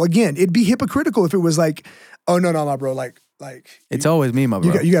mutual. Again, it'd be hypocritical if it was like, oh no, my bro, like It's always me, my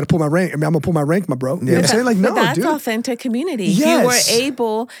bro. you got to pull my rank. I mean, I'm gonna pull my rank, my bro. You know what I'm saying? Like, no, But that's dude. authentic community. Yes. You were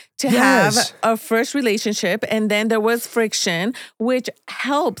able to Yes. have a first relationship, and then there was friction, which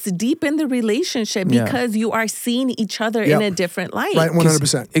helps deepen the relationship Yeah. because you are seeing each other Yep. in a different light. Right,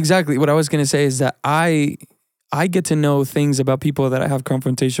 100%. Exactly. What I was going to say is that I get to know things about people that I have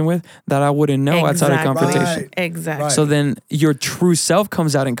confrontation with that I wouldn't know outside of Exactly. confrontation. Right. Exactly. Right. So then your true self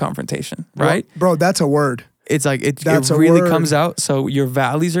comes out in confrontation, right? Bro, that's a word. It's like it That's a really word. comes out. So your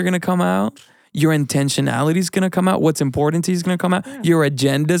values are gonna come out. Your intentionality is gonna come out. What's important to you is gonna come out. Your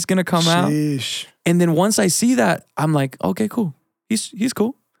agenda is gonna come out. Sheesh. And then once I see that, I'm like, okay, cool. He's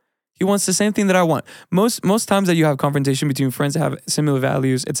cool. He wants the same thing that I want. Most times that you have confrontation between friends that have similar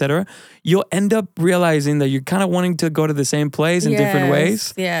values, etc., you'll end up realizing that you're kind of wanting to go to the same place in different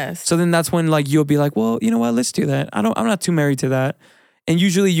ways. Yes. So then that's when like you'll be like, well, you know what? Let's do that. I'm not too married to that. And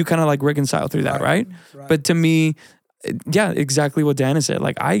usually you kind of like reconcile through that, right? But to me, yeah, exactly what Dana said.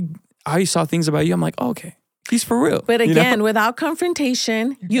 Like I saw things about you. I'm like, oh, okay, he's for real. But you know? again, without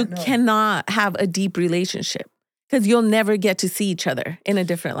confrontation, you cannot have a deep relationship because you'll never get to see each other in a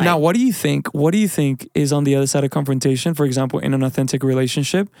different light. Now, what do you think is on the other side of confrontation? For example, in an authentic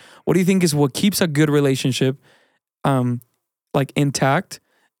relationship, what do you think is what keeps a good relationship like intact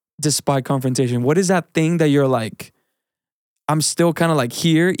despite confrontation? What is that thing that you're like, I'm still kind of like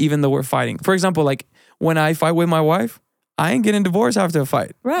here even though we're fighting? For example, like when I fight with my wife, I ain't getting divorced after a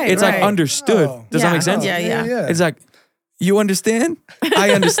fight. Right, It's right. like understood. Oh. Does that make sense? Yeah. It's like, you understand?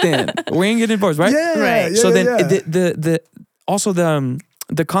 I understand. We ain't getting divorced, right? Yeah. Right. Yeah, So then yeah.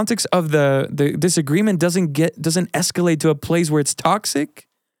 the context of the disagreement doesn't escalate to a place where it's toxic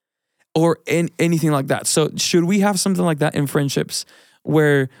or anything like that. So should we have something like that in friendships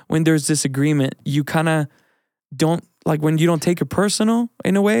where when there's disagreement, you kind of don't, like when you don't take it personal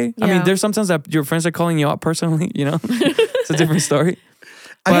in a way? I mean, Yeah. there's sometimes that your friends are calling you out personally, you know? It's a different story.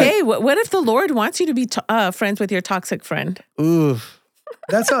 But- Hey, what if the Lord wants you to be friends with your toxic friend? Ooh,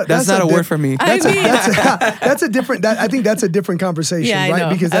 That's not a word for me. That's a different. I think that's a different conversation, Yeah, I right? know.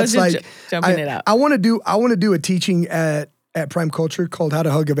 Because I was that's just like jumping it out. I want to do a teaching at Prime Culture called "How to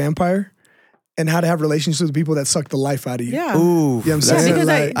Hug a Vampire" and how to have relationships with people that suck the life out of you. Yeah. Ooh, You know what I'm that's- saying? because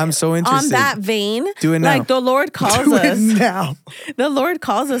Like, I'm so interested. On that vein, Do it now. like the Lord calls do it us. now. The Lord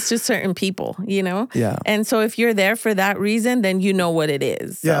calls us to certain people, you know? Yeah. And so if you're there for that reason, then you know what it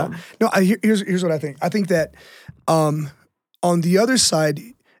is. So. Yeah. No, here's what I think. I think that on the other side,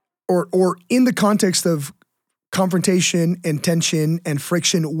 or in the context of confrontation and tension and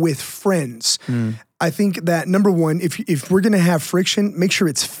friction with friends, I think that number one, if we're gonna have friction, make sure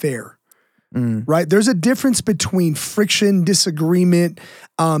it's fair. Right? There's a difference between friction, disagreement,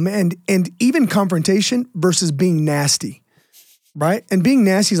 and even confrontation versus being nasty. Right? And being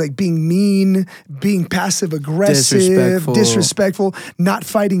nasty is like being mean, being passive aggressive, disrespectful, not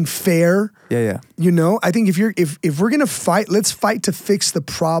fighting fair. Yeah. You know, I think if we're gonna fight, let's fight to fix the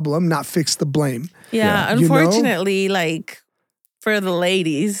problem, not fix the blame. Yeah. You know? Unfortunately, like for the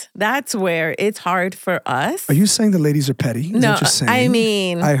ladies, that's where it's hard for us. Are you saying the ladies are petty? Is No, that what you're saying? I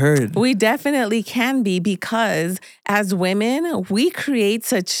mean, I heard. we definitely can be because as women, we create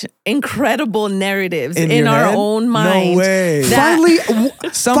such incredible narratives In in your our head? own No mind. way. that-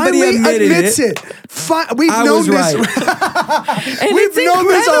 Somebody admits admitted it. We've I known was this. right. and We've it's known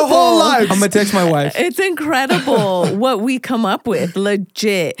this our whole incredible. lives. I'm gonna text my wife. It's incredible what we come up with,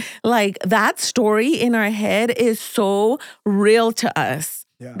 legit. Like that story in our head is so real to us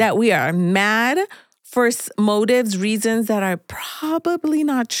that we are mad for motives, reasons that are probably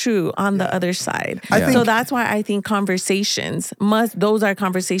not true on the other side. So that's why I think those are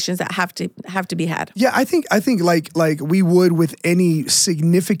conversations that have to be had. Yeah, I think like we would with any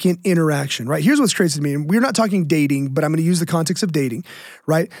significant interaction, right? Here's what's crazy to me. And we're not talking dating, but I'm going to use the context of dating,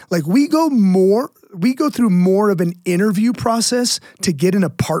 right? Like we go through more of an interview process to get an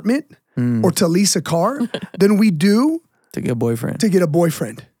apartment or to lease a car than we do To get a boyfriend. to get a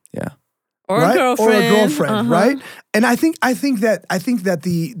boyfriend. Yeah. Or right? a girlfriend. Or a girlfriend, right? And I think that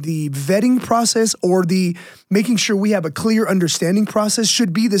the vetting process or the making sure we have a clear understanding process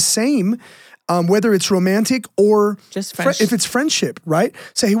should be the same, whether it's romantic or Just friendship. if it's friendship, right?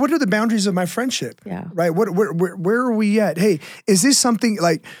 Say, hey, what are the boundaries of my friendship? Yeah. Right. Where are we at? Hey, is this something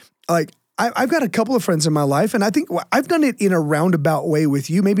like I've got a couple of friends in my life, and I think I've done it in a roundabout way with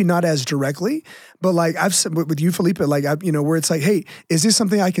you, maybe not as directly, but like I've said with you, Felipe, like where it's like, hey, is this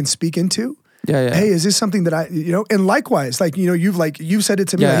something I can speak into? Yeah. Hey, is this something that and likewise, like, you've said it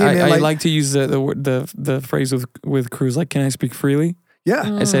to me. Yeah, like, hey, man, I like to use the phrase with Cruz, like, can I speak freely?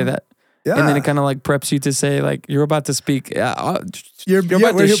 yeah, I say that. yeah. And then it kind of like preps you to say, like, you're about to speak. You're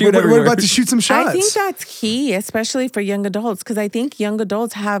we're about to shoot some shots. I think that's key, especially for young adults, because I think young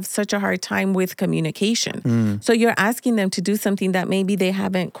adults have such a hard time with communication. So you're asking them to do something that maybe they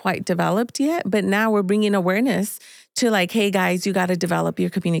haven't quite developed yet, but now we're bringing awareness to like, hey guys, you got to develop your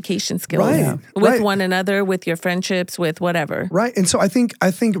communication skills with one another, with your friendships, with whatever. Right. And so I think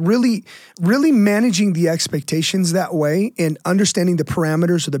really managing the expectations that way and understanding the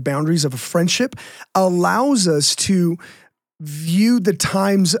parameters or the boundaries of a friendship allows us to view the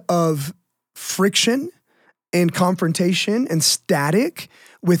times of friction and confrontation and static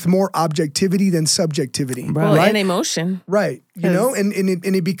with more objectivity than subjectivity. Well, and emotion. Right. And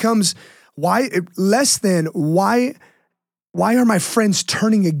it becomes why are my friends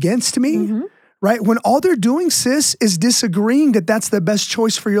turning against me? Right? When all they're doing, sis, is disagreeing that that's the best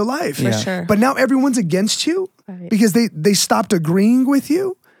choice for your life. For sure. But now everyone's against you because they stopped agreeing with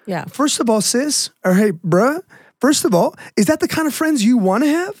you. Yeah. First of all, sis, or hey, bruh, first of all, is that the kind of friends you want to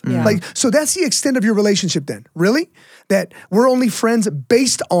have? Yeah. Like, so that's the extent of your relationship then, really? That we're only friends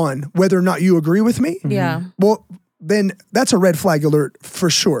based on whether or not you agree with me? Yeah. Well, then that's a red flag alert for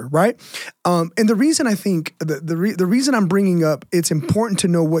sure, right? And the reason I think, the reason I'm bringing up it's important to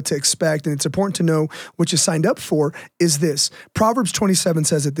know what to expect and it's important to know what you signed up for is this. Proverbs 27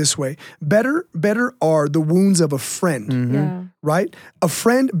 says it this way, better are the wounds of a friend, Yeah. right?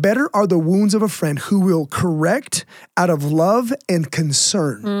 Better are the wounds of a friend who will correct out of love and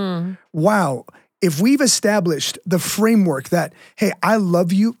concern. Wow. If we've established the framework that, hey, I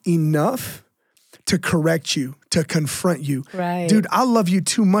love you enough to correct you, to confront you. Right. Dude, I love you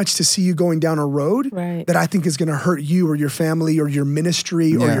too much to see you going down a road Right. that I think is going to hurt you or your family or your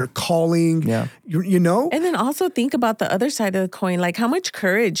ministry or your calling. Yeah. You know? And then also think about the other side of the coin. Like, how much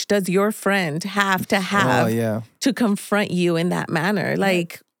courage does your friend have to have to confront you in that manner?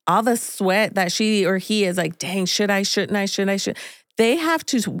 Like, all the sweat that she or he is like, dang, should I, shouldn't I, should I, should. They have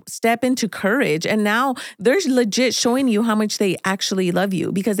to step into courage. And now they're legit showing you how much they actually love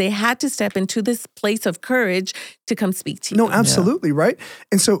you because they had to step into this place of courage to come speak to you. No, absolutely, right?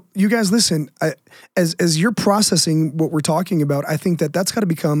 And so you guys listen, as you're processing what we're talking about, I think that's got to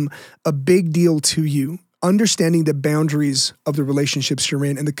become a big deal to you. Understanding the boundaries of the relationships you're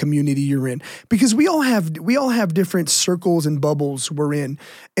in and the community you're in, because we all have different circles and bubbles we're in,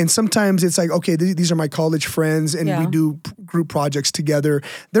 and sometimes it's like, okay, these are my college friends, and we do group projects together.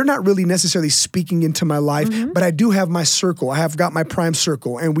 They're not really necessarily speaking into my life, but I do have my circle. I have got my prime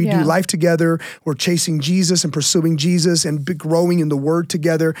circle, and we do life together. We're chasing Jesus and pursuing Jesus and growing in the Word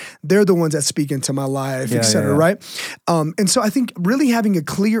together. They're the ones that speak into my life, et cetera, right? And so I think really having a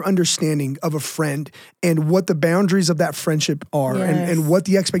clear understanding of a friend and what the boundaries of that friendship are and what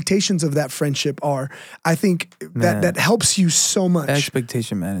the expectations of that friendship are. I think that helps you so much.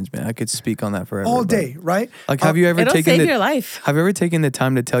 Expectation management. I could speak on that forever. All day, right? Like, have you ever It'll taken save your life. Have you ever taken the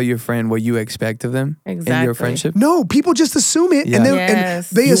time to tell your friend what you expect of them in your Exactly. friendship? No, people just assume it and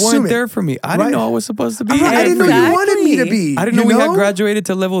they You assume weren't it. there for me. I didn't know I was supposed to be. I didn't know you Exactly. wanted me to be. I didn't know we had graduated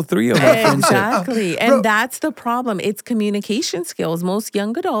to level 3 of our friendship. Exactly. And that's the problem. It's communication skills. Most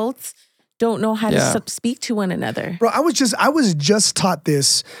young adults don't know how Yeah. to speak to one another. Bro, I was just taught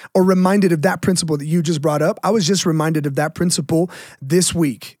this or reminded of that principle that you just brought up. I was just reminded of that principle this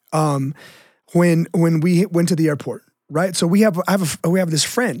week when we went to the airport. Right, so we have this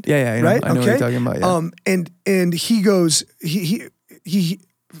friend. Yeah, yeah, right. I know what you're talking about. Yeah. And he goes, he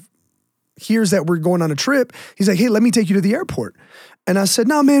hears that we're going on a trip. He's like, hey, let me take you to the airport. And I said,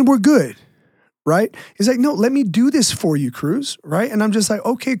 no, man, we're good. Right? He's like, no, let me do this for you, Cruz. Right? And I'm just like,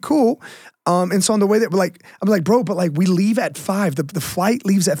 okay, cool. And so on the way that I'm like, bro, but like we leave at 5. The flight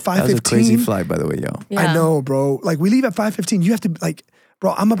leaves at 5:15. That was a crazy flight, by the way, yo. Yeah. I know, bro. Like we leave at 5:15. You have to like,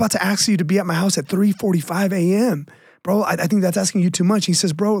 bro, I'm about to ask you to be at my house at 3:45 a.m. Bro, I think that's asking you too much. He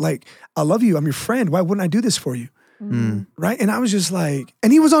says, bro, like, I love you. I'm your friend. Why wouldn't I do this for you? Right? And I was just like,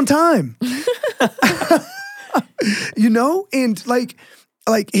 and he was on time. You know? And like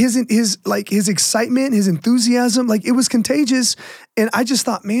his excitement, his enthusiasm, like it was contagious. And I just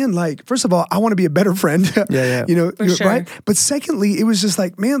thought, man, like, first of all, I want to be a better friend. Yeah. You know, For sure. right? But secondly, it was just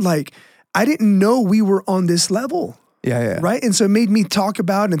like, man, like, I didn't know we were on this level. Yeah. Right. And so it made me talk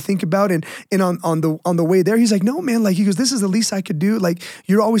about and think about and on the way there, he's like, no, man, like he goes, this is the least I could do. Like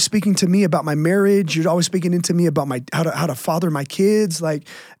you're always speaking to me about my marriage. You're always speaking into me about how to father my kids. Like,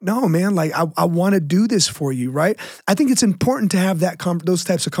 no, man, like I want to do this for you. Right. I think it's important to have those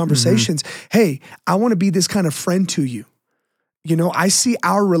types of conversations. Hey, I want to be this kind of friend to you. You know, I see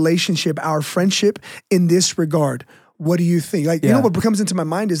our relationship, our friendship in this regard. What do you think? Like, you know, what comes into my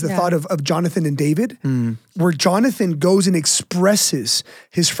mind is the thought of Jonathan and David, where Jonathan goes and expresses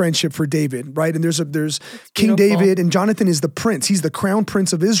his friendship for David, right? And there's King beautiful. David, and Jonathan is the prince. He's the crown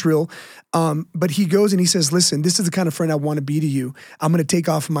prince of Israel. But he goes and he says, listen, this is the kind of friend I want to be to you. I'm going to take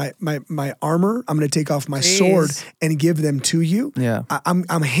off my armor. I'm going to take off my sword and give them to you. Yeah.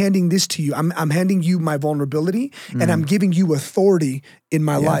 I'm handing this to you. I'm handing you my vulnerability and I'm giving you authority in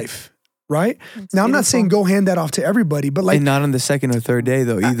my life. Right? Now, I'm not saying go hand that off to everybody, but like. And not on the second or third day,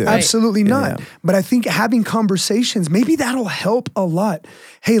 though, either. Absolutely not. Yeah. But I think having conversations, maybe that'll help a lot.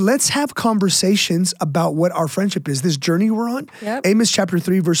 Hey, let's have conversations about what our friendship is, this journey we're on. Yep. Amos chapter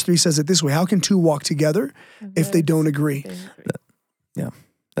 3, verse 3 says it this way: how can two walk together if they don't agree? Yeah.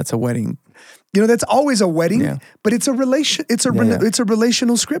 That's a wedding. You know, that's always a wedding, Yeah. but it's a relation. It's a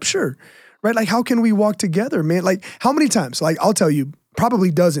relational scripture, right? Like, how can we walk together, man? Like, how many times? Like, I'll tell you,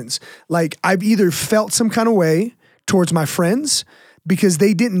 probably dozens. Like, I've either felt some kind of way towards my friends because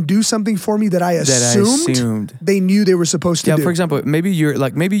they didn't do something for me that I assumed they knew they were supposed to do. For example, maybe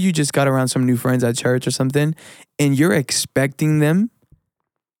you just got around some new friends at church or something, and you're expecting them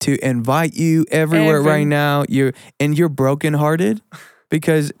to invite you everywhere right now. You're brokenhearted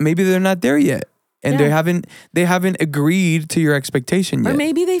because maybe they're not there yet. And they haven't agreed to your expectation yet. Or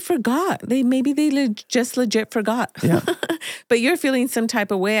maybe they forgot. Maybe they just legit forgot. Yeah. But you're feeling some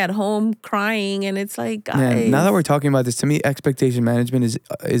type of way at home, crying, and it's like, guys. Man, now that we're talking about this, to me, expectation management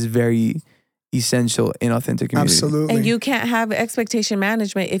is very essential in authentic community. Absolutely. And you can't have expectation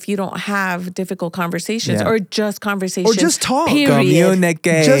management if you don't have difficult conversations or just conversations. Or just talk. Period.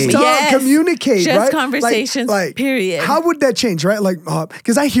 Communicate. Just talk, Yes. communicate, Just right? conversations, period. How would that change, right? Like,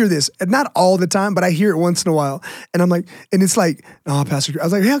 because I hear this, and not all the time, but I hear it once in a while. And I'm like, and it's like, oh, Pastor, I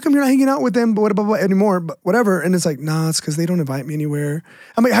was like, hey, how come you're not hanging out with them anymore? But whatever. And it's like, nah, it's because they don't invite me anywhere.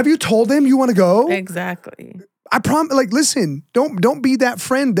 I'm like, have you told them you want to go? Exactly. I promise, like, listen, don't be that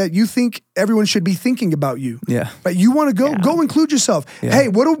friend that you think everyone should be thinking about you. Yeah. Right? You want to go, go include yourself. Yeah. Hey,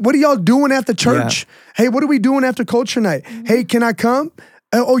 what are y'all doing after church? Hey, what are we doing after culture night? Hey, can I come?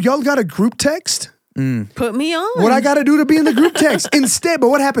 Oh, y'all got a group text? Put me on. What I got to do to be in the group text? Instead, but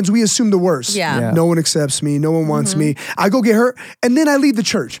what happens? We assume the worst. Yeah. No one accepts me. No one wants me. I go get hurt, and then I leave the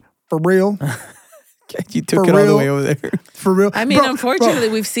church. For real? You took For it all the real? way over there. For real? I mean, unfortunately,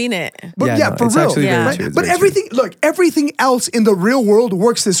 we've seen it. But Yeah, yeah, no, for it's real. actually very Right? true. It's But very true. everything else in the real world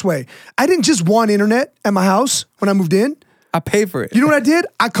works this way. I didn't just want internet at my house when I moved in. I pay for it. You know what I did?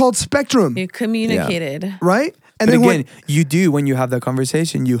 I called Spectrum, You communicated. right? And But then again, you do when you have that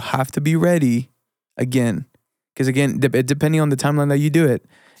conversation, you have to be ready again. Because again, depending on the timeline that you do it,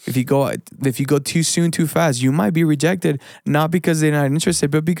 if you go too soon, too fast, you might be rejected, not because they're not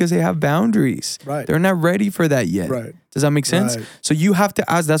interested, but because they have boundaries. Right. They're not ready for that yet. Right. Does that make sense? Right. So you have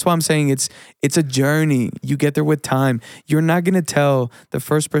to ask. That's why I'm saying it's a journey. You get there with time. You're not gonna tell the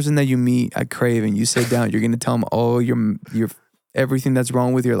first person that you meet at Crave and you sit down, you're gonna tell them all your everything that's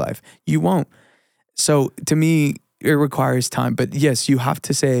wrong with your life. You won't. So to me, it requires time. But yes, you have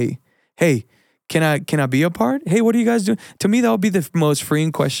to say, hey, can I be a part? Hey, what are you guys doing? To me, that would be the most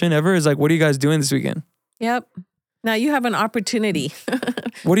freeing question ever, is like, what are you guys doing this weekend? Yep. Now you have an opportunity.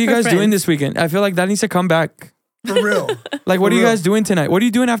 What are you For guys doing friends. this weekend? I feel like that needs to come back. For real. Like, what For are you real. guys doing tonight? What are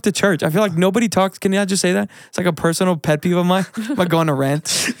you doing after church? I feel like nobody talks. Can I just say that? It's like a personal pet peeve of mine. I'm like going to rant.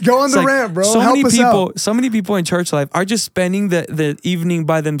 Go on It's the like, rant, bro. So Help many us people, out. so many people in church life are just spending the evening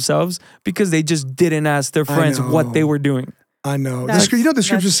by themselves because they just didn't ask their friends what they know. were doing. I know. That's- You know the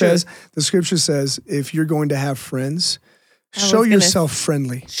scripture that's true. says. The scripture says if you're going to have friends, I was show gonna- yourself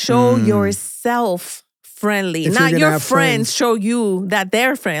friendly. Show yourself friendly, If you're not gonna your have friends friends. show you that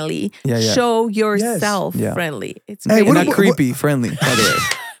they're friendly. Yeah, yeah. Show yourself Yeah. friendly. It's Hey, crazy. what And not about- creepy, friendly, by the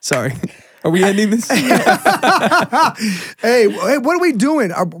way. Sorry. Are we ending this? Hey, what are we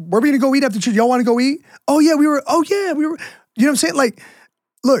doing? Where are we gonna go eat after church? Y'all want to go eat? Oh yeah, we were. You know what I'm saying? Like,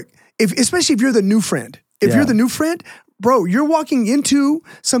 look, especially if you're the new friend. If Yeah. you're the new friend, bro, you're walking into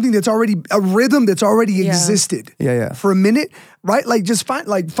something that's already a rhythm that's already Yeah. existed. Yeah. For a minute, right? Like, just find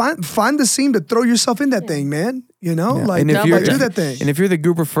the seam to throw yourself in that thing, man. You know, Yeah. like and if double you're do that thing. and if you're the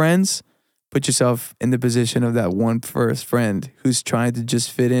group of friends, put yourself in the position of that one first friend who's trying to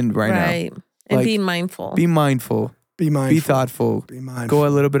just fit in right now. right. And Like, be mindful. Be mindful. Be mindful. Be thoughtful. Be mindful. Go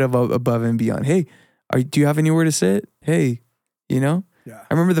a little bit above and beyond. Hey, do you have anywhere to sit? Hey, you know? Yeah.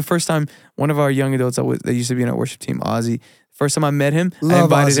 I remember the first time one of our young adults that used to be in our worship team, Ozzy. First time I met him, I Love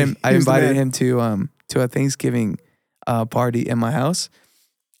invited Ozzy. him. I He was the invited man. him to a Thanksgiving party in my house,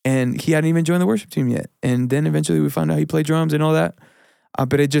 and he hadn't even joined the worship team yet. And then eventually we found out he played drums and all that.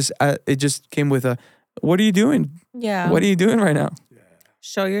 But it just came with a, what are you doing? yeah. What are you doing right now?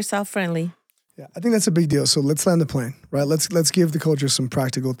 Show yourself friendly. Yeah, I think that's a big deal. So let's land the plane, right? Let's give the culture some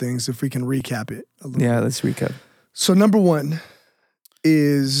practical things if we can recap it a little. Yeah, let's recap. So number one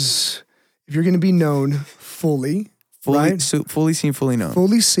is if you're going to be known fully, right? Fully seen, fully known.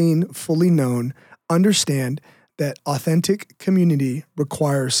 fully seen, fully known, understand that authentic community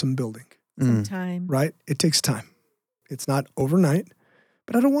requires some building, Mm. Time. right? It takes time. It's not overnight,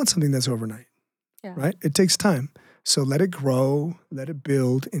 but I don't want something that's overnight, Yeah. right? It takes time. So let it grow, let it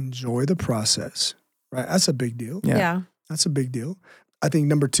build, enjoy the process, right? That's a big deal. Yeah. Yeah. That's a big deal. I think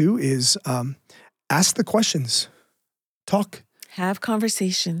number two is ask the questions, talk, Have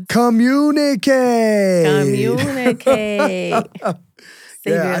conversations. communicate. Communicate.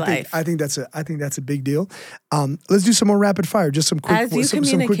 Save your I life. think that's a big deal. Let's do some more rapid fire. Just some quick As you some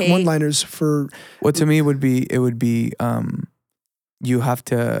quick communicate- one-liners for What to me it would be you have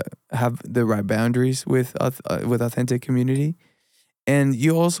to have the right boundaries with authentic community, and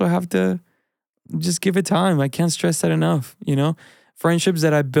you also have to just give it time. I can't stress that enough. You know, friendships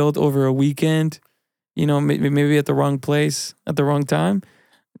that I built over a weekend, you know, maybe at the wrong place at the wrong time.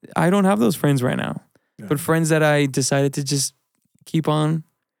 I don't have those friends right now. Yeah. But friends that I decided to just keep on,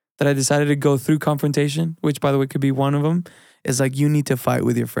 that I decided to go through confrontation, which by the way could be one of them, is like you need to fight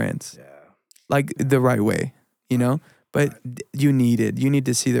with your friends, like the right way, you know. But you need it. You need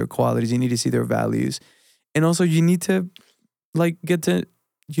to see their qualities. You need to see their values, and also you need to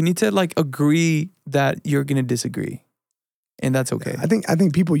agree that you're gonna disagree, and that's okay. I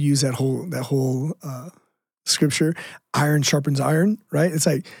think people use that whole scripture, iron sharpens iron, right? It's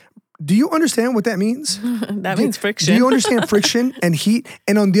like, do you understand what that means? That means friction. Do you understand friction and heat?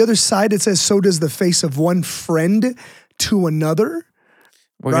 And on the other side, it says, so does the face of one friend to another.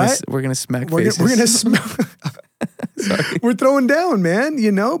 We're right? gonna smack We're faces. gonna smell. We're throwing down, man.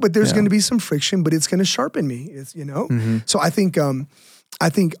 You know, but there's Yeah. going to be some friction, but it's going to sharpen me. It's Mhm. So I think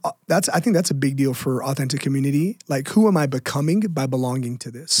that's a big deal for authentic community. Like, who am I becoming by belonging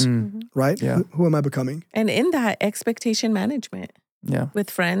to this? Mm, Right? Yeah. Who am I becoming? And in that, expectation management yeah.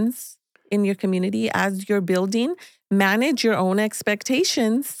 with friends in your community as you're building, manage your own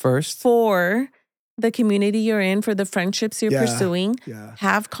expectations First. for the community you're in, for the friendships you're Yeah. pursuing. Yeah.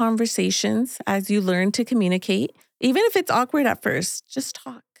 Have conversations as you learn to communicate. Even if it's awkward at first, just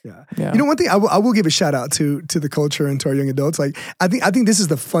talk. Yeah. Yeah. You know, one thing I will give a shout out to the culture and to our young adults. Like, I think this is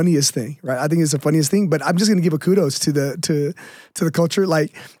the funniest thing, right? I think it's the funniest thing. But I'm just gonna give a kudos to the culture.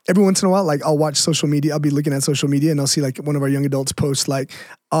 Like, every once in a while, like, I'll watch social media. I'll be looking at social media and I'll see like one of our young adults post like,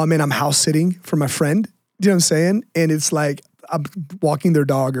 "Oh man, I'm house sitting for my friend." Do you know what I'm saying? And it's like I'm walking their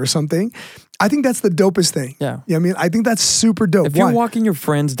dog or something. I think that's the dopest thing. Yeah. You know what I mean? I think that's super dope. If you're Why? walking your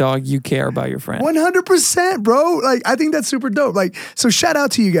friend's dog, you care about your friend. 100%, bro. Like, I think that's super dope. Like, so shout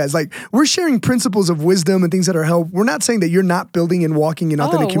out to you guys. Like, we're sharing principles of wisdom and things that are help. We're not saying that you're not building and walking in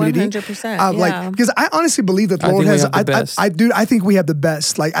authentic community. 100%. Like, yeah. because I honestly believe that the I Lord think we has. have the best. I think we have the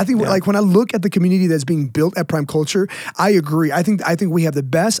best. Like, I think Yeah. like when I look at the community that's being built at Prime Culture, I agree. I think we have the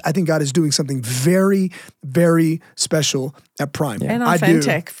best. I think God is doing something very, very special at Prime. and I do.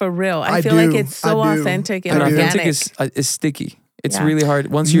 authentic, for real. I I feel like do. it's so I do. authentic I and do. And organic. authentic is sticky. It's Yeah. really hard.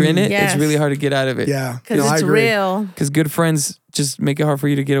 Once you're in it, Yes. it's really hard to get out of it. Yeah, Because No, I it's agree. real. Because good friends just make it hard for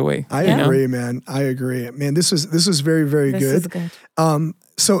you to get away. I agree, man. I agree, man. This is very, very This good. is good.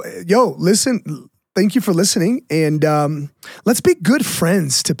 So, listen. Thank you for listening, and let's be good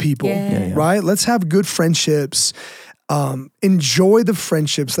friends to people, Yeah. right? Let's have good friendships. Enjoy the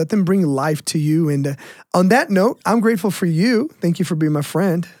friendships. Let them bring life to you. And on that note, I'm grateful for you. Thank you for being my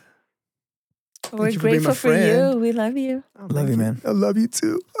friend. We're you for being my grateful for friend. you. We love you. Love you, man. I love you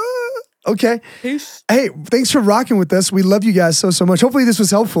too. Okay. Peace. Hey, thanks for rocking with us. We love you guys so much. Hopefully this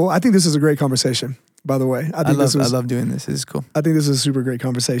was helpful. I think this is a great conversation, by the way. I love doing this. This is cool. think this is a super great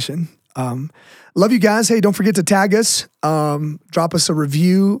conversation. Love you guys. Hey, don't forget to tag us. Drop us a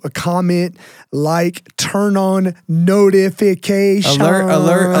review, a comment, like, turn on notifications.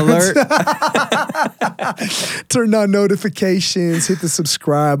 Alert. Turn on notifications, hit the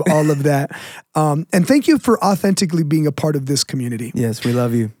subscribe, all of that. And thank you for authentically being a part of this community. Yes, we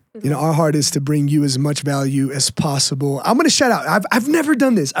love you. You know, our heart is to bring you as much value as possible. I'm going to shout out. I've never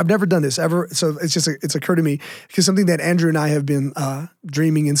done this. I've never done this ever. So it's occurred to me because something that Andrew and I have been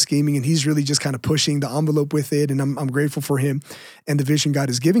dreaming and scheming, and he's really just kind of pushing the envelope with it. And I'm grateful for him and the vision God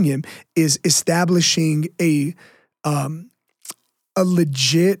is giving him, is establishing a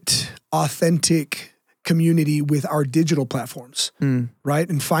legit, authentic community with our digital platforms, right?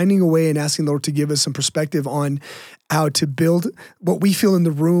 And finding a way and asking the Lord to give us some perspective on how to build what we feel in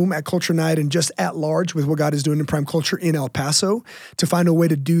the room at Culture Night and just at large with what God is doing in Prime Culture in El Paso, to find a way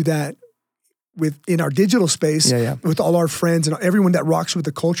to do that in our digital space with all our friends and everyone that rocks with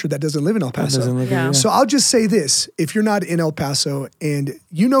the culture that doesn't live in El Paso. So I'll just say this: if you're not in El Paso and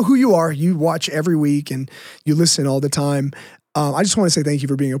you know who you are, you watch every week and you listen all the time, I just want to say thank you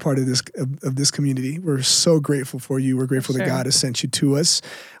for being a part of this community. We're so grateful for you. We're grateful that God has sent you to us.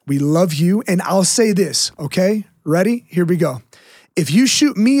 We love you. And I'll say this, okay? Ready? Here we go. If you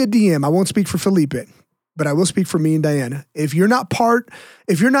shoot me a DM, I won't speak for Felipe, but I will speak for me and Diana. If you're not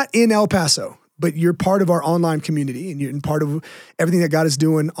in El Paso, but you're part of our online community and you're part of everything that God is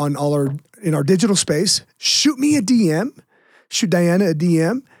doing in our digital space, shoot me a DM, shoot Diana a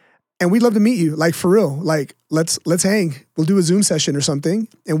DM. And we'd love to meet you, like for real. Like let's hang. We'll do a Zoom session or something,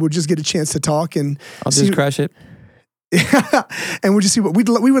 and we'll just get a chance to talk and I'll just crash it. And we'll just see what we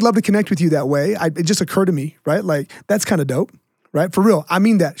would love to connect with you that way. It just occurred to me, right? Like that's kind of dope, right? For real. I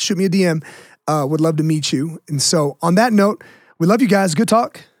mean that. Shoot me a DM. Would love to meet you. And so on that note, we love you guys. Good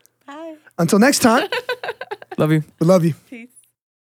talk. Bye. Until next time. Love you. We love you. Peace.